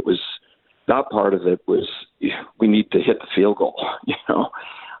 It was that part of it was we need to hit the field goal,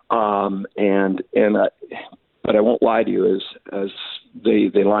 but I won't lie to you, as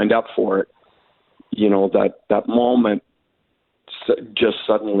they lined up for it, that moment just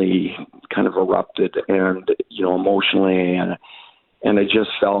suddenly kind of erupted, and emotionally, and I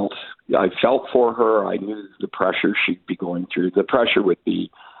felt for her. I knew the pressure she'd be going through. The pressure would be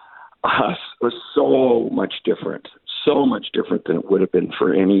was so much different than it would have been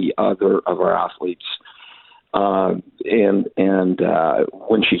for any other of our athletes. And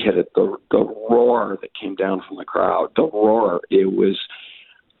when she hit it, the roar that came down from the crowd, it was,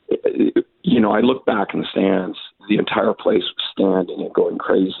 I look back in the stands, the entire place was standing and going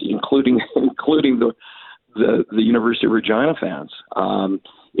crazy, including the University of Regina fans.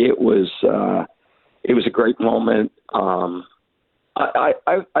 It was a great moment. I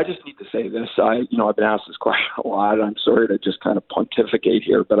just need to say this. I've been asked this question a lot. I'm sorry to just kind of pontificate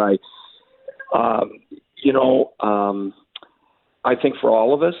here, but I think for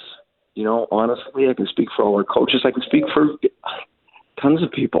all of us, honestly, I can speak for all our coaches. I can speak for tons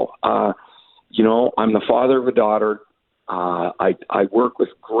of people. I'm the father of a daughter. I work with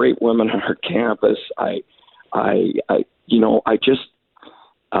great women on our campus. I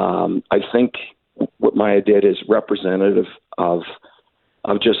think what Maya did is representative of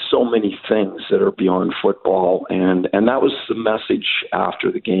just so many things that are beyond football, and that was the message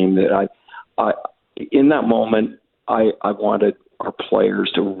after the game that I in that moment I wanted our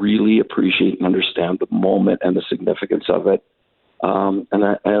players to really appreciate and understand the moment and the significance of it, and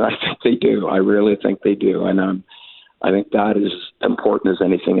I think they do. I really think they do, and I think that is important as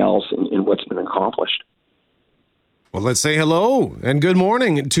anything else in what's been accomplished. Well, let's say hello and good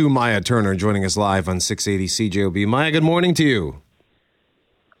morning to Maya Turner, joining us live on 680 CJOB. Maya, good morning to you.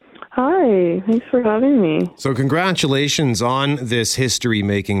 Hi, thanks for having me. So congratulations on this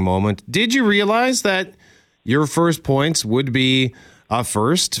history-making moment. Did you realize that your first points would be a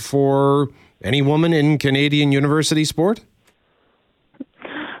first for any woman in Canadian university sport?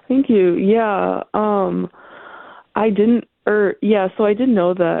 Thank you. Yeah, I did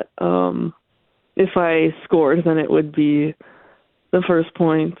know that if I scored, then it would be the first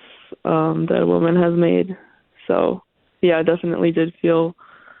points that a woman has made. So, yeah, I definitely did feel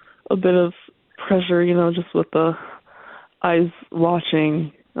a bit of pressure, just with the eyes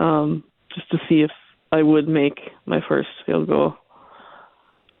watching, just to see if I would make my first field goal.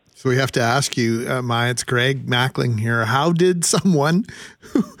 So we have to ask you, Maya, it's Greg Mackling here. How did someone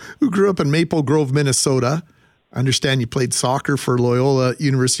who grew up in Maple Grove, Minnesota, I understand you played soccer for Loyola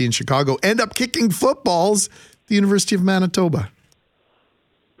University in Chicago, end up kicking footballs at the University of Manitoba?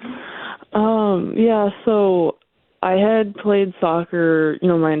 So I had played soccer,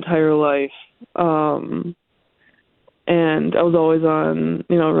 my entire life. And I was always on,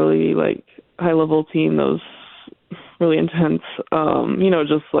 really like high level team that was really intense,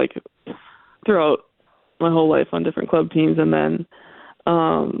 just like throughout my whole life on different club teams. And then,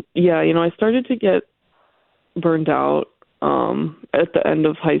 I started to get burned out at the end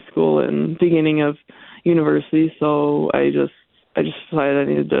of high school and beginning of university. So I just decided I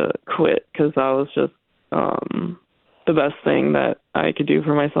needed to quit because that was just the best thing that I could do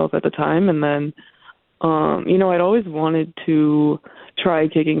for myself at the time. And then, I'd always wanted to try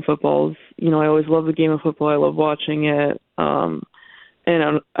kicking footballs. I always loved the game of football. I love watching it. And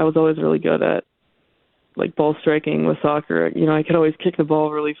I was always really good at like ball striking with soccer. I could always kick the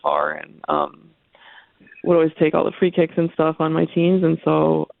ball really far and would always take all the free kicks and stuff on my teams. And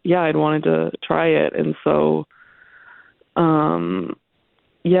so, I'd wanted to try it. And so,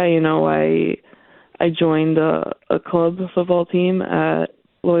 I joined a club football team at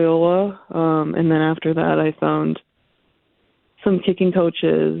Loyola. And then after that, I found some kicking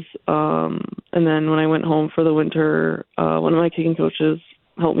coaches. And then when I went home for the winter, one of my kicking coaches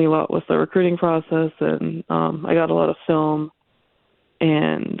helped me a lot with the recruiting process. And I got a lot of film.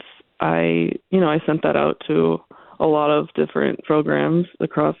 And I sent that out to a lot of different programs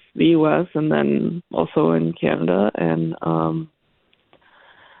across the U.S. and then also in Canada. And I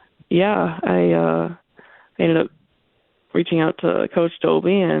ended up reaching out to Coach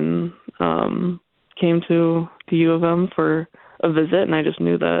Dobie and came to the U of M for a visit, and I just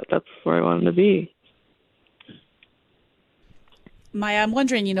knew that that's where I wanted to be. Maya, I'm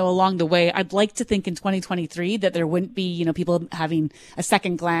wondering, along the way, I'd like to think in 2023 that there wouldn't be, people having a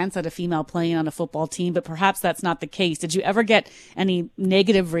second glance at a female playing on a football team, but perhaps that's not the case. Did you ever get any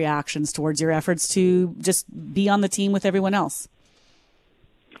negative reactions towards your efforts to just be on the team with everyone else?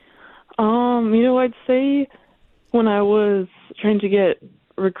 I'd say when I was trying to get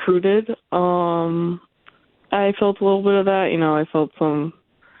recruited, I felt a little bit of that. I felt some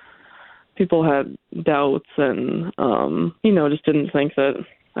people had doubts and, just didn't think that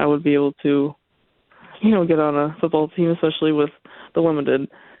I would be able to, get on a football team, especially with the limited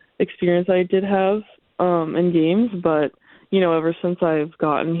experience I did have in games. But, ever since I've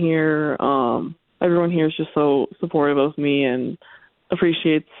gotten here, everyone here is just so supportive of me and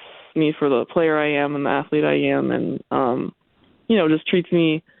appreciates me for the player I am and the athlete I am, and just treats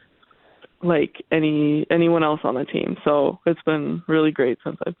me like anyone else on the team. So it's been really great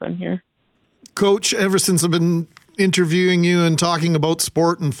since I've been here. Coach, ever since I've been interviewing you and talking about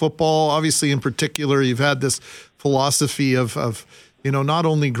sport and football, obviously in particular, you've had this philosophy of not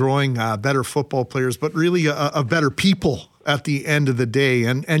only growing better football players, but really a better people at the end of the day.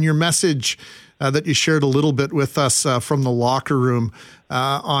 And your message that you shared a little bit with us from the locker room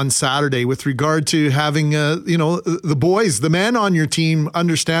on Saturday with regard to having, the boys, the men on your team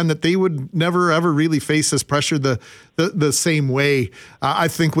understand that they would never, ever really face this pressure the same way, I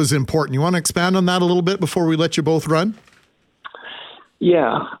think was important. You want to expand on that a little bit before we let you both run?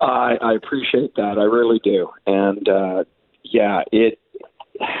 Yeah, I appreciate that. I really do. And,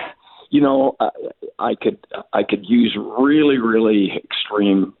 I could use really, really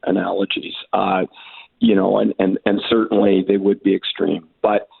extreme analogies, and certainly they would be extreme.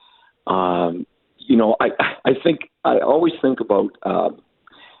 But, I always think about,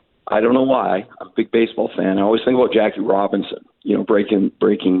 I don't know why, I'm a big baseball fan. I always think about Jackie Robinson, breaking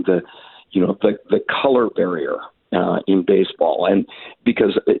the color barrier in baseball. And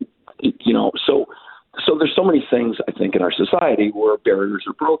because, so there's so many things, I think, in our society where barriers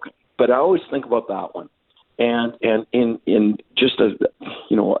are broken. But I always think about that one. And in just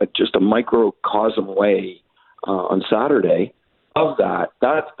a microcosm way on Saturday of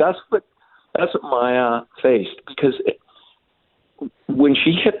that's what Maya faced, because when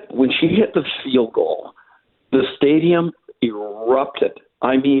she hit the field goal, the stadium erupted.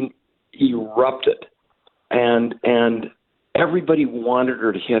 I mean, erupted. And everybody wanted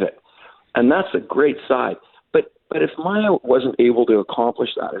her to hit it. And that's a great side. But if Maya wasn't able to accomplish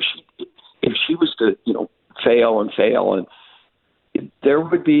that, if she was to, fail, and there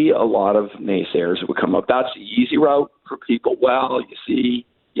would be a lot of naysayers that would come up. That's the easy route for people. Well, you see,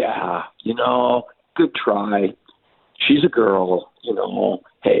 good try. She's a girl,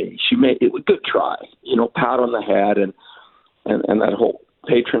 hey, she made it. Good try, pat on the head and that whole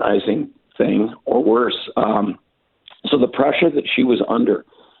patronizing thing, or worse. So the pressure that she was under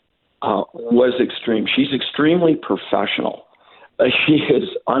was extreme. She's extremely professional. She is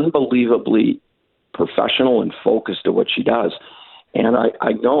unbelievably professional and focused at what she does. And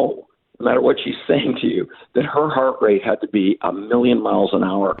I know, no matter what she's saying to you, that her heart rate had to be 1,000,000 miles an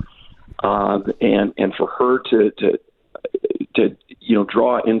hour. And for her to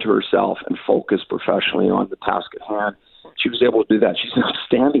draw into herself and focus professionally on the task at hand, she was able to do that. She's an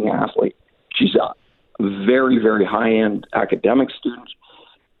outstanding athlete. She's a very, very high-end academic student.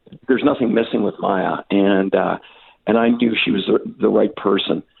 There's nothing missing with Maya, and I knew she was the right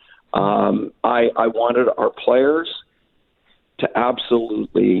person. I wanted our players to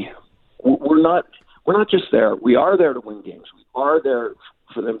absolutely. We're not just there. We are there to win games. We are there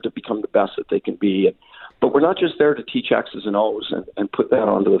for them to become the best that they can be. But we're not just there to teach X's and O's and put that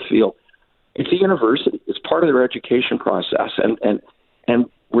onto the field. It's a university. It's part of their education process, and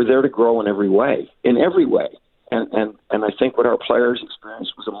we're there to grow in every way. And I think what our players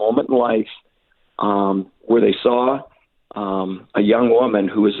experienced was a moment in life where they saw a young woman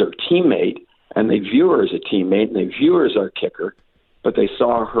who was their teammate, and they view her as a teammate, and they view her as our kicker, but they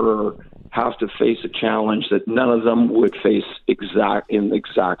saw her have to face a challenge that none of them would face in the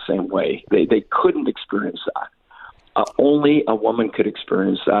exact same way. They couldn't experience that. Only a woman could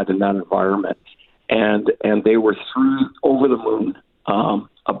experience that in that environment. And they were over the moon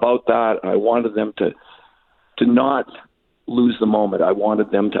about that. I wanted them to not lose the moment. I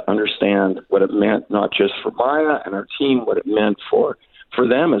wanted them to understand what it meant, not just for Maya and our team, what it meant for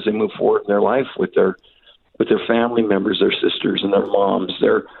them as they move forward in their life with their family members, their sisters and their moms,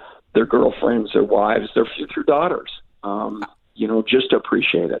 their girlfriends, their wives, their future daughters. Just to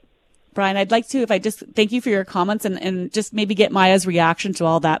appreciate it. Brian, I'd like to, if I just thank you for your comments and just maybe get Maya's reaction to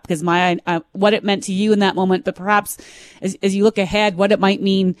all that, because Maya, what it meant to you in that moment, but perhaps as you look ahead, what it might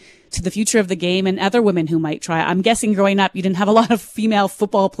mean to the future of the game and other women who might try. I'm guessing growing up, you didn't have a lot of female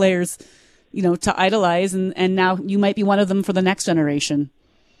football players, to idolize, and now you might be one of them for the next generation.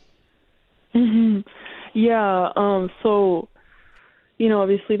 Mm-hmm. Yeah. So,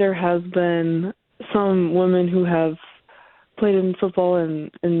 obviously there has been some women who have played in football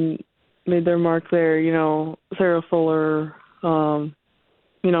and made their mark there, Sarah Fuller, on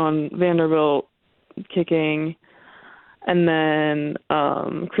Vanderbilt kicking, and then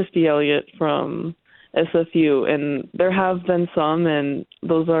Christy Elliott from SFU. And there have been some, and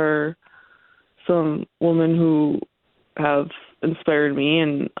those are some women who have inspired me.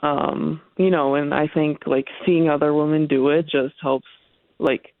 And, and I think, seeing other women do it just helps,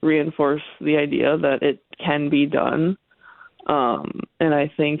 reinforce the idea that it can be done. And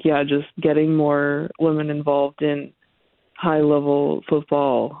I think, just getting more women involved in high-level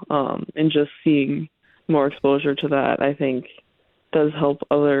football and just seeing more exposure to that, I think, does help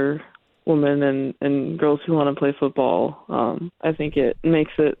other women and girls who want to play football. I think it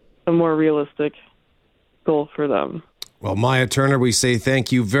makes it a more realistic goal for them. Well, Maya Turner, we say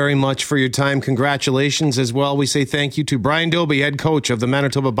thank you very much for your time. Congratulations as well. We say thank you to Brian Doby, head coach of the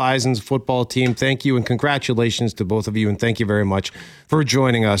Manitoba Bisons football team. Thank you and congratulations to both of you. And thank you very much for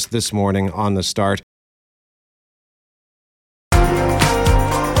joining us this morning on The Start.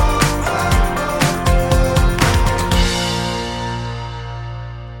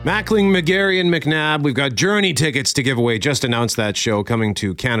 Mackling, McGarry, and McNabb. We've got Journey tickets to give away. Just announced that show coming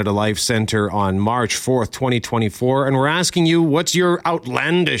to Canada Life Centre on March 4th, 2024. And we're asking you, what's your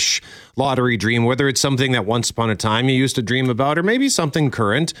outlandish lottery dream? Whether it's something that once upon a time you used to dream about, or maybe something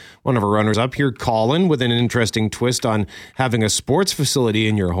current. One of our runners up here, Colin, with an interesting twist on having a sports facility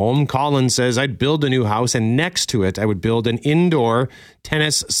in your home. Colin says, I'd build a new house, and next to it, I would build an indoor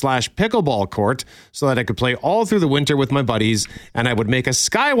tennis/pickleball court so that I could play all through the winter with my buddies, and I would make a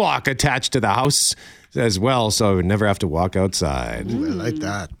skywalk attached to the house as well, so I would never have to walk outside. Ooh, I like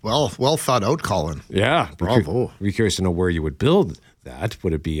that. Well thought out, Colin. Yeah. Bravo. Be curious to know where you would build that.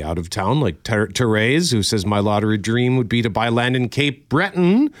 Would it be out of town like Therese, who says, my lottery dream would be to buy land in Cape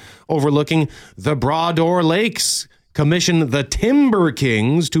Breton overlooking the Bras-d'Or Lakes. Commission the Timber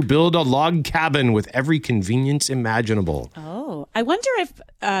Kings to build a log cabin with every convenience imaginable. Oh, I wonder if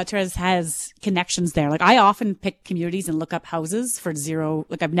Therese has connections there. Like, I often pick communities and look up houses for zero.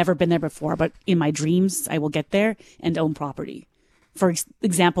 Like, I've never been there before, but in my dreams, I will get there and own property. For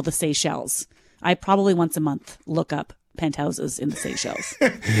example, the Seychelles. I probably once a month look up penthouses in the Seychelles.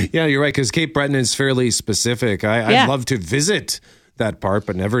 Yeah, you're right, because Cape Breton is fairly specific. I'd love to visit that part,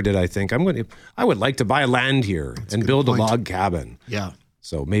 but never did I think I would like to buy land here and build a log cabin. Yeah.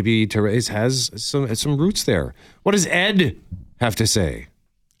 So maybe Therese has some roots there. What does Ed have to say?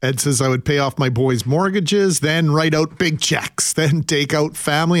 Ed says, I would pay off my boys' mortgages, then write out big checks, then take out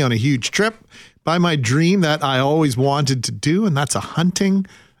family on a huge trip, buy my dream that I always wanted to do, and that's a hunting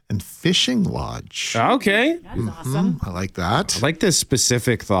and fishing lodge. Okay. That's awesome. I like that. I like this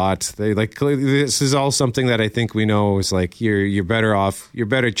specific thought. This is all something that I think we know is like you're better off, you're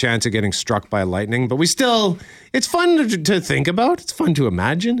better chance of getting struck by lightning, but it's fun to think about. It's fun to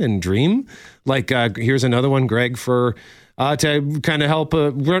imagine and dream. Like, here's another one, Greg, for to kind of help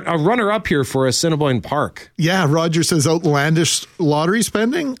a runner up here for Assiniboine Park. Yeah, Roger says outlandish lottery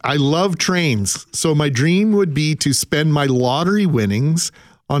spending. I love trains. So my dream would be to spend my lottery winnings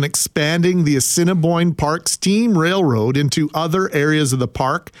on expanding the Assiniboine Park Steam Railroad into other areas of the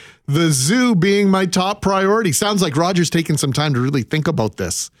park, the zoo being my top priority. Sounds like Roger's taking some time to really think about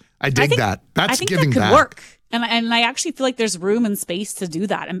this. I think that. That's giving that. Could work. And I actually feel like there's room and space to do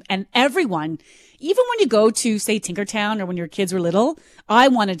that. And everyone, even when you go to, say, Tinkertown or when your kids were little, I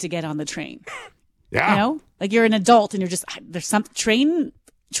wanted to get on the train. Yeah. You know? Like, you're an adult and you're just, there's some trains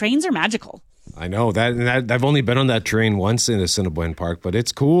are magical. I know that I've only been on that train once in Assiniboine Park, but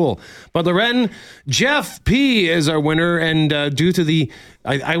it's cool. But Loren, Jeff P is our winner, and due to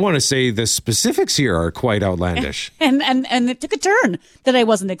I want to say the specifics here are quite outlandish. And it took a turn that I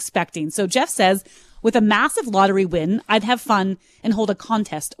wasn't expecting. So Jeff says, with a massive lottery win, I'd have fun and hold a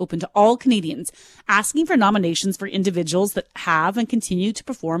contest open to all Canadians, asking for nominations for individuals that have and continue to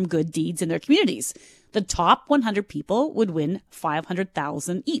perform good deeds in their communities. The top 100 people would win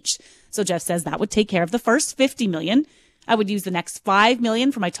 $500,000 each. So Jeff says that would take care of the first $50 million. I would use the next $5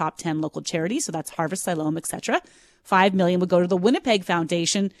 million for my top 10 local charities. So that's Harvest, Siloam, etc. $5 million would go to the Winnipeg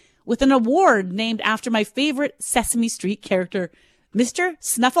Foundation with an award named after my favorite Sesame Street character, Mr.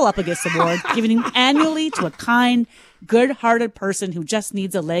 Snuffleupagus Award, given annually to a kind, good-hearted person who just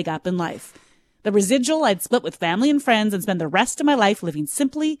needs a leg up in life. The residual I'd split with family and friends and spend the rest of my life living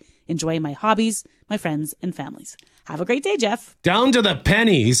simply, enjoying my hobbies, my friends, and families. Have a great day, Jeff. Down to the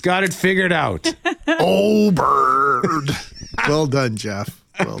penny. He's got it figured out. Oh, bird. Well done, Jeff.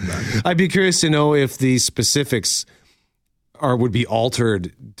 Well done. I'd be curious to know if the specifics would be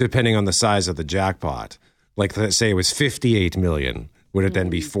altered depending on the size of the jackpot. Like, let's say it was 58 million. Would it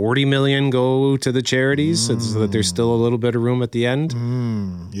then be 40 million go to the charities so that there's still a little bit of room at the end?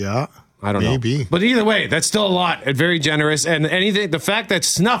 Yeah. I don't know. But either way, that's still a lot and very generous. And the fact that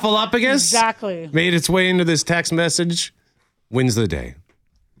Snuffleupagus made its way into this text message wins the day.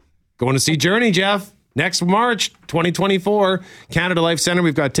 Going to see Journey, Jeff. Next March 2024, Canada Life Centre.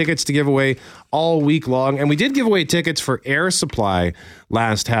 We've got tickets to give away all week long. And we did give away tickets for Air Supply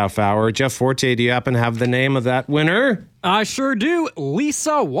last half hour. Jeff Forte, do you happen to have the name of that winner? I sure do.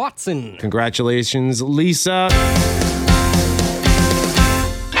 Lisa Watson. Congratulations, Lisa.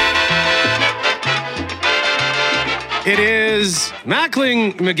 It is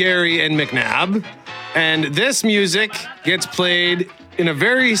Mackling, McGarry, and McNabb. And this music gets played in a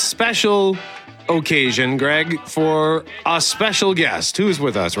very special occasion, Greg, for a special guest. Who's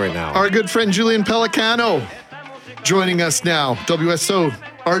with us right now? Our good friend Julian Pelicano joining us now. WSO,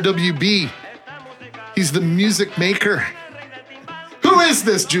 RWB. He's the music maker. Who is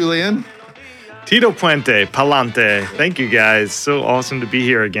this, Julian? Tito Puente, Palante. Thank you, guys. So awesome to be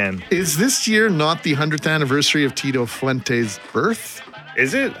here again. Is this year not the 100th anniversary of Tito Fuente's birth?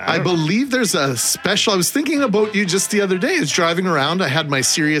 Is it? I believe there's a special. I was thinking about you just the other day. I was driving around. I had my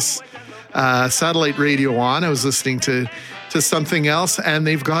Sirius satellite radio on. I was listening to something else, and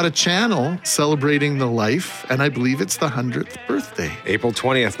they've got a channel celebrating the life, and I believe it's the 100th birthday. April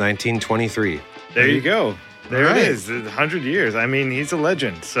 20th, 1923. There you go. There it is. 100 years. I mean, he's a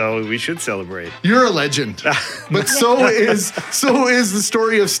legend, so we should celebrate. You're a legend. But so is the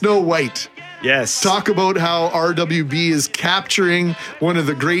story of Snow White. Yes. Talk about how RWB is capturing one of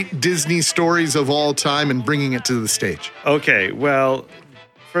the great Disney stories of all time and bringing it to the stage. Okay, well,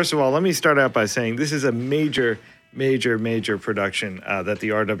 first of all, let me start out by saying this is a major production that the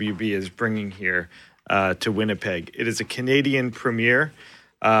RWB is bringing here to Winnipeg. It is a Canadian premiere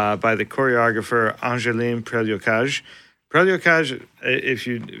by the choreographer Angeline Preliocage. Preliocage, if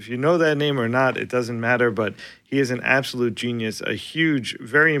you know that name or not, it doesn't matter, but he is an absolute genius, a huge,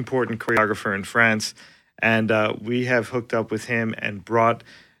 very important choreographer in France, and we have hooked up with him and brought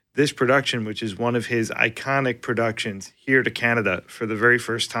this production, which is one of his iconic productions, here to Canada for the very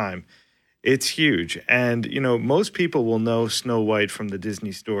first time. It's huge, and most people will know Snow White from the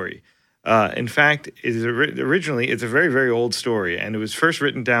Disney story. In fact, originally it's a very, very old story, and it was first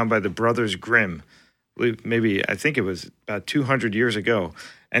written down by the Brothers Grimm. I think it was about 200 years ago.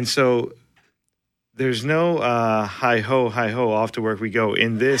 And so there's no hi-ho, off to work we go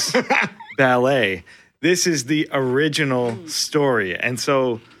in this ballet. This is the original story. And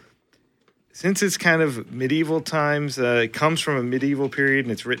so since it's kind of medieval times, it comes from a medieval period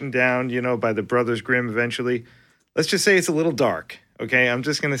and it's written down, by the Brothers Grimm eventually, let's just say it's a little dark. Okay, I'm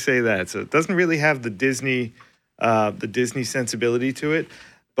just going to say that. So it doesn't really have the Disney sensibility to it.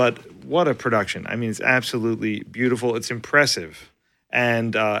 But what a production. I mean, it's absolutely beautiful. It's impressive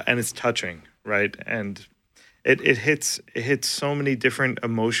and it's touching, right? And it hits so many different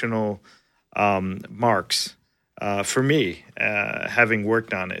emotional marks for me, having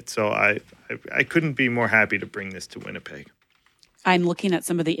worked on it. So I couldn't be more happy to bring this to Winnipeg. I'm looking at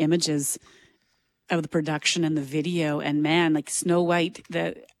some of the images of the production and the video, and man, like Snow White,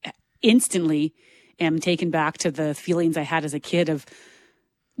 instantly am taken back to the feelings I had as a kid of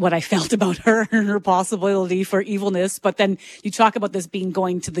what I felt about her and her possibility for evilness. But then you talk about this being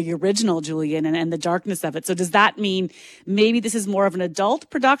going to the original, Julian, and the darkness of it. So does that mean maybe this is more of an adult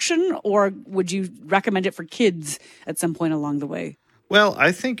production, or would you recommend it for kids at some point along the way? Well,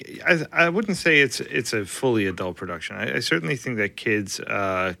 I think I wouldn't say it's a fully adult production. I certainly think that kids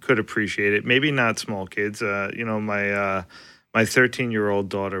could appreciate it. Maybe not small kids. My 13-year-old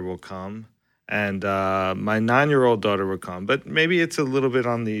daughter will come. And my 9-year-old daughter will come, but maybe it's a little bit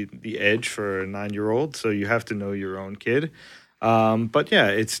on the edge for a 9-year-old, so you have to know your own kid. But yeah,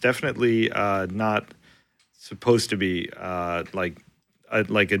 it's definitely not supposed to be like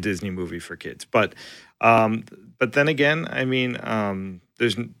a Disney movie for kids. But then again, I mean, I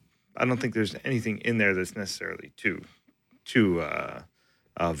don't think there's anything in there that's necessarily too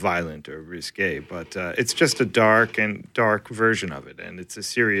violent or risque, but it's just a dark version of it, and it's a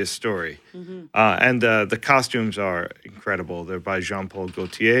serious story. Mm-hmm. And the costumes are incredible. They're by Jean-Paul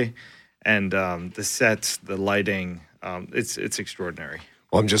Gaultier, and the sets, the lighting, it's extraordinary.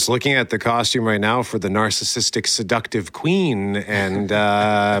 Well, I'm just looking at the costume right now for the narcissistic, seductive queen,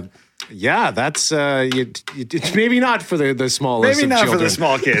 and yeah, that's it's maybe not for the smallest. Maybe of not children. For the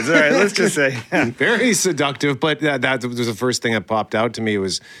small kids. All right, let's just say very seductive. But that was the first thing that popped out to me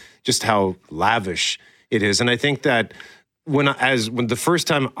was just how lavish it is, and I think that when the first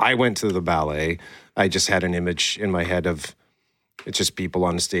time I went to the ballet, I just had an image in my head of it's just people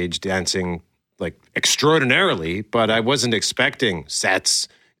on stage dancing like extraordinarily, but I wasn't expecting sets,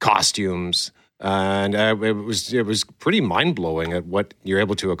 costumes. And it was pretty mind-blowing at what you're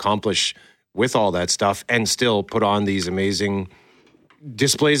able to accomplish with all that stuff and still put on these amazing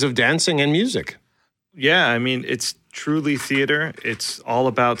displays of dancing and music. Yeah, I mean, it's truly theater. It's all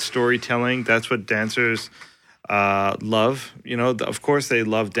about storytelling. That's what dancers love. Of course, they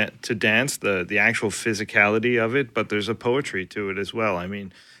love to dance, the actual physicality of it, but there's a poetry to it as well. I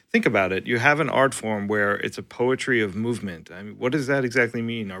mean, think about it. You have an art form where it's a poetry of movement. I mean, what does that exactly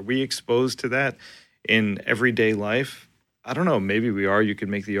mean? Are we exposed to that in everyday life? I don't know. Maybe we are. You could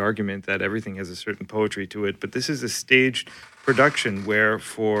make the argument that everything has a certain poetry to it. But this is a staged production where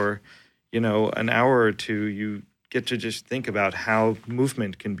for, an hour or two, you get to just think about how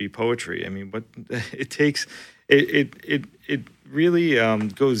movement can be poetry. I mean, what it takes, it really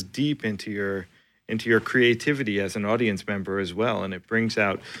goes deep into your creativity as an audience member as well, and it brings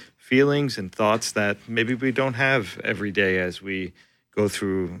out feelings and thoughts that maybe we don't have every day as we go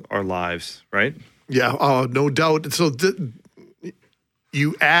through our lives, right? Yeah, no doubt. So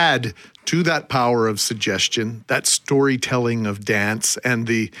you add to that power of suggestion, that storytelling of dance, and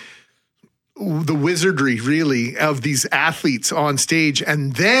the wizardry, really, of these athletes on stage.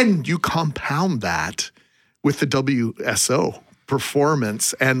 And then you compound that with the WSO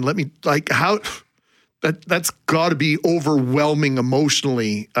performance. And that's got to be overwhelming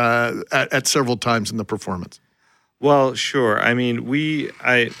emotionally at several times in the performance. Well, sure. I mean,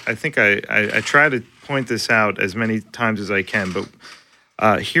 I think I try to point this out as many times as I can,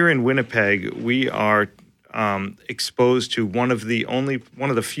 but here in Winnipeg, we are exposed to one of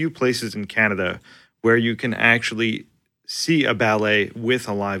the few places in Canada where you can actually see a ballet with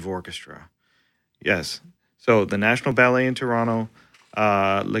a live orchestra. Yes. So the National Ballet in Toronto,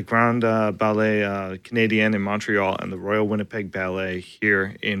 Le Grand Ballet Canadien in Montreal, and the Royal Winnipeg Ballet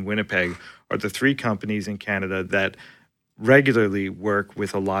here in Winnipeg are the three companies in Canada that regularly work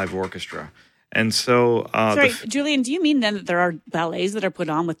with a live orchestra. And so... Sorry, Julian, do you mean then that there are ballets that are put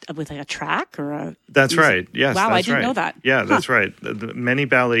on with like a track or a... That's right, yes. Wow, that's I didn't right. know that. Yeah, that's right. Many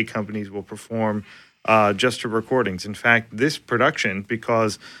ballet companies will perform just to recordings. In fact, this production,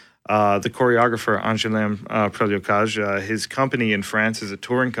 because the choreographer Angelin Preliocage, his company in France is a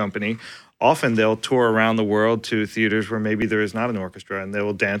touring company. Often they'll tour around the world to theaters where maybe there is not an orchestra, and they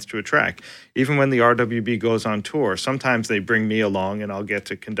will dance to a track. Even when the RWB goes on tour, sometimes they bring me along and I'll get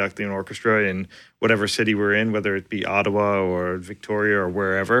to conduct an orchestra in whatever city we're in, whether it be Ottawa or Victoria or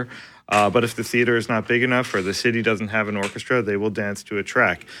wherever. But if the theater is not big enough or the city doesn't have an orchestra, they will dance to a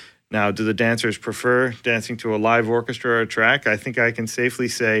track. Now, do the dancers prefer dancing to a live orchestra or a track? I think I can safely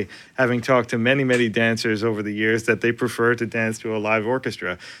say, having talked to many, many dancers over the years, that they prefer to dance to a live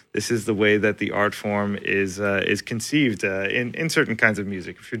orchestra. This is the way that the art form is conceived in certain kinds of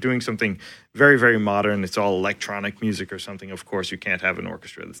music. If you're doing something very, very modern, it's all electronic music or something, of course, you can't have an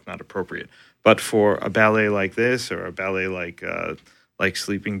orchestra. That's not appropriate. But for a ballet like this, or a ballet like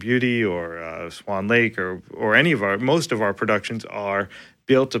Sleeping Beauty or Swan Lake, or any of most of our productions are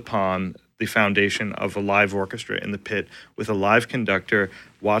built upon the foundation of a live orchestra in the pit with a live conductor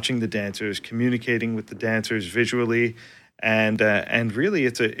watching the dancers, communicating with the dancers visually, and really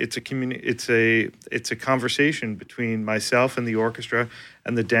it's a conversation between myself and the orchestra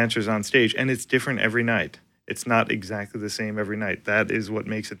and the dancers on stage, and it's different every night. It's not exactly the same every night. That is what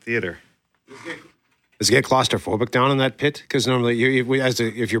makes it theater. Does it get claustrophobic down in that pit? Because normally,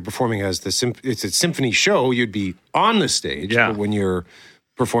 if you're performing as it's a symphony show, you'd be on the stage. Yeah. But when you're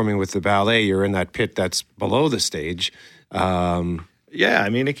performing with the ballet, you're in that pit that's below the stage. Yeah, I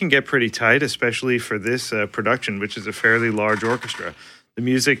mean, it can get pretty tight, especially for this production, which is a fairly large orchestra. The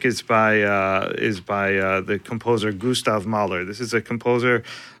music is by the composer Gustav Mahler. This is a composer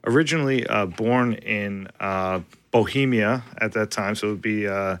originally born in Bohemia at that time, so it would be,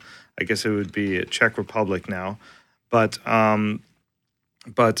 I guess it would be Czech Republic now, but working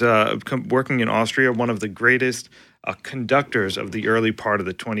in Austria, one of the greatest conductors of the early part of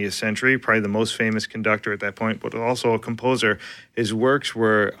the 20th century, probably the most famous conductor at that point, but also a composer. His works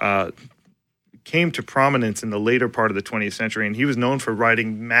came to prominence in the later part of the 20th century, and he was known for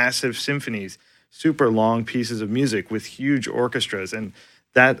writing massive symphonies, super long pieces of music with huge orchestras, and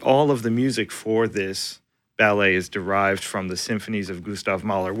that all of the music for this ballet is derived from the symphonies of Gustav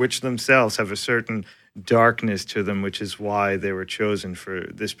Mahler, which themselves have a certain darkness to them, which is why they were chosen for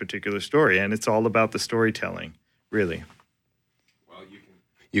this particular story. And it's all about the storytelling, really. Well,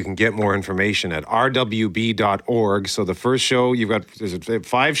 you can get more information at rwb.org. So the first show, there's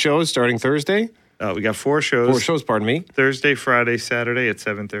 5 shows starting Thursday? We got 4 shows. 4 shows, pardon me. Thursday, Friday, Saturday at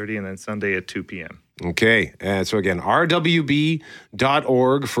 7:30, and then Sunday at 2 p.m. Okay. So again, rwb.org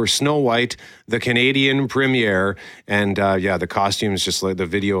for Snow White, the Canadian premiere. And the costumes, just like the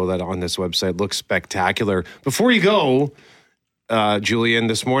video that on this website, looks spectacular. Before you go, Julian,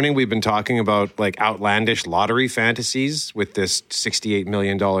 this morning we've been talking about like outlandish lottery fantasies with this $68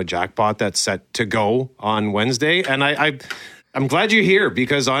 million jackpot that's set to go on Wednesday. And I'm glad you're here,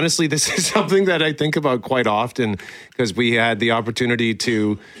 because honestly, this is something that I think about quite often, because we had the opportunity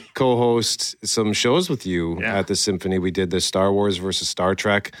to co-host some shows with you at the Symphony. We did the Star Wars versus Star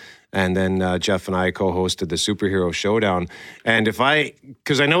Trek, and then Jeff and I co-hosted the Superhero Showdown. And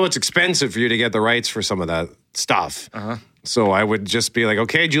because I know it's expensive for you to get the rights for some of that stuff, So I would just be like,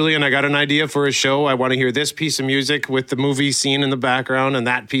 okay, Julian, I got an idea for a show. I want to hear this piece of music with the movie scene in the background and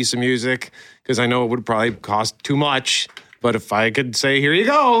that piece of music, because I know it would probably cost too much. But if I could say, here you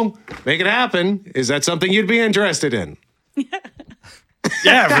go, make it happen, is that something you'd be interested in?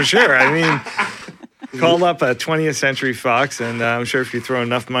 Yeah, for sure. I mean, call up a 20th Century Fox, and I'm sure if you throw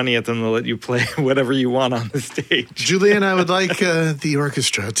enough money at them, they'll let you play whatever you want on the stage. Julian, I would like the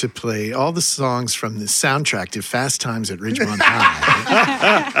orchestra to play all the songs from the soundtrack to Fast Times at Ridgemont High.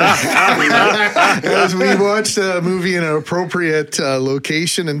 As we watch the movie in an appropriate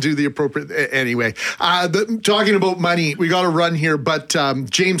location and do the appropriate... Anyway, talking about money, we got to run here, but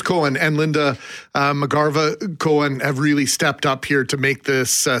James Cohen and Linda McGarva Cohen have really stepped up here to make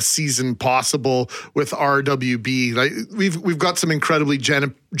this season possible with RWB. Like, we've got some incredibly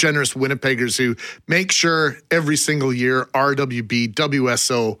generous Winnipeggers who make sure every single year RWB,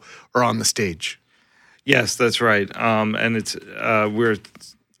 WSO are on the stage. Yes, that's right. And it's we're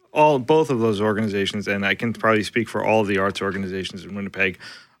both of those organizations, and I can probably speak for all of the arts organizations in Winnipeg,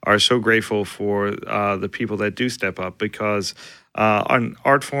 are so grateful for the people that do step up, because on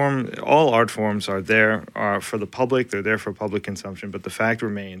art form, all art forms are there for the public. They're there for public consumption. But the fact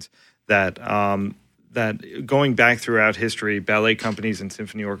remains that that going back throughout history, ballet companies and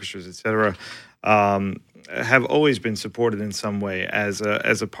symphony orchestras, etc., have always been supported in some way as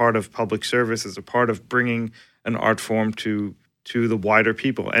a part of public service, as a part of bringing an art form to the wider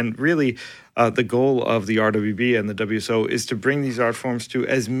people. And really, the goal of the RWB and the WSO is to bring these art forms to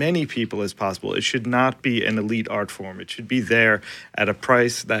as many people as possible. It should not be an elite art form. It should be there at a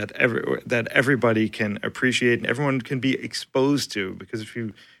price that everybody can appreciate and everyone can be exposed to. Because if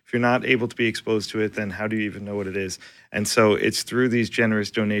you're not able to be exposed to it, then how do you even know what it is? And so it's through these generous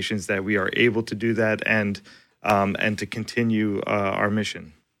donations that we are able to do that and to continue our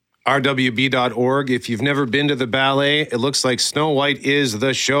mission. RWB.org. If you've never been to the ballet, it looks like Snow White is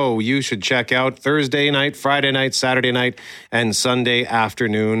the show you should check out Thursday night, Friday night, Saturday night, and Sunday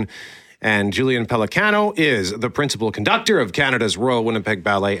afternoon. And Julian Pellicano is the principal conductor of Canada's Royal Winnipeg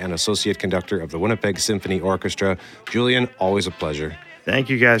Ballet and associate conductor of the Winnipeg Symphony Orchestra. Julian, always a pleasure.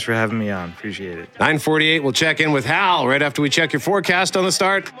 Thank you guys for having me on. Appreciate it. 9:48, we'll check in with Hal right after we check your forecast on the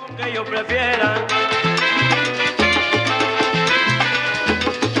start.